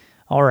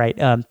 All right.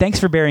 Thanks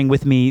for bearing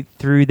with me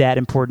through that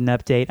important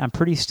update. I'm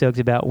pretty stoked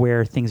about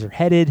where things are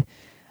headed.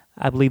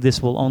 I believe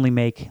this will only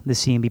make the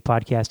CMB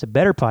podcast a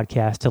better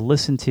podcast to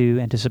listen to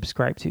and to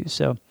subscribe to.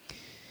 So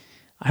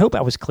I hope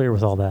I was clear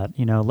with all that.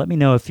 Let me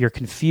know if you're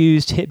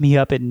confused. Hit me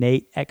up at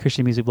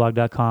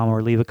nate@christianmusicblog.com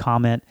or leave a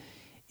comment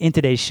in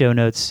today's show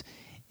notes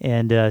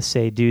and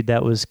say, dude,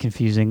 that was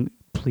confusing.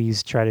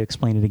 Please try to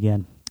explain it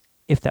again,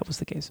 if that was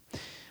the case.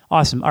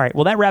 Awesome. All right.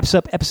 Well, that wraps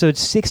up episode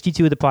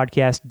 62 of the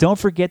podcast. Don't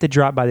forget to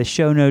drop by the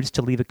show notes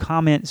to leave a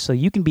comment so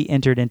you can be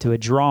entered into a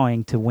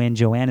drawing to win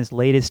Joanna's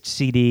latest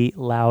CD,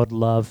 Loud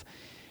Love.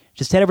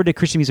 Just head over to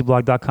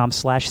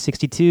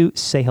christianmusicblog.com/62,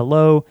 say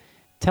hello,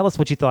 tell us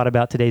what you thought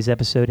about today's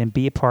episode, and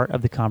be a part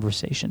of the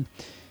conversation.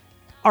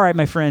 All right,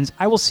 my friends,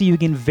 I will see you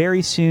again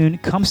very soon.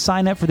 Come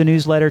sign up for the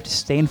newsletter to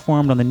stay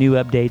informed on the new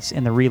updates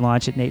and the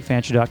relaunch at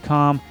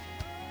natefancher.com.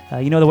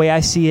 The way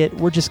I see it,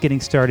 we're just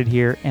getting started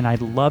here, and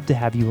I'd love to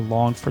have you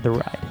along for the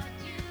ride.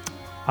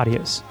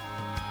 Adios.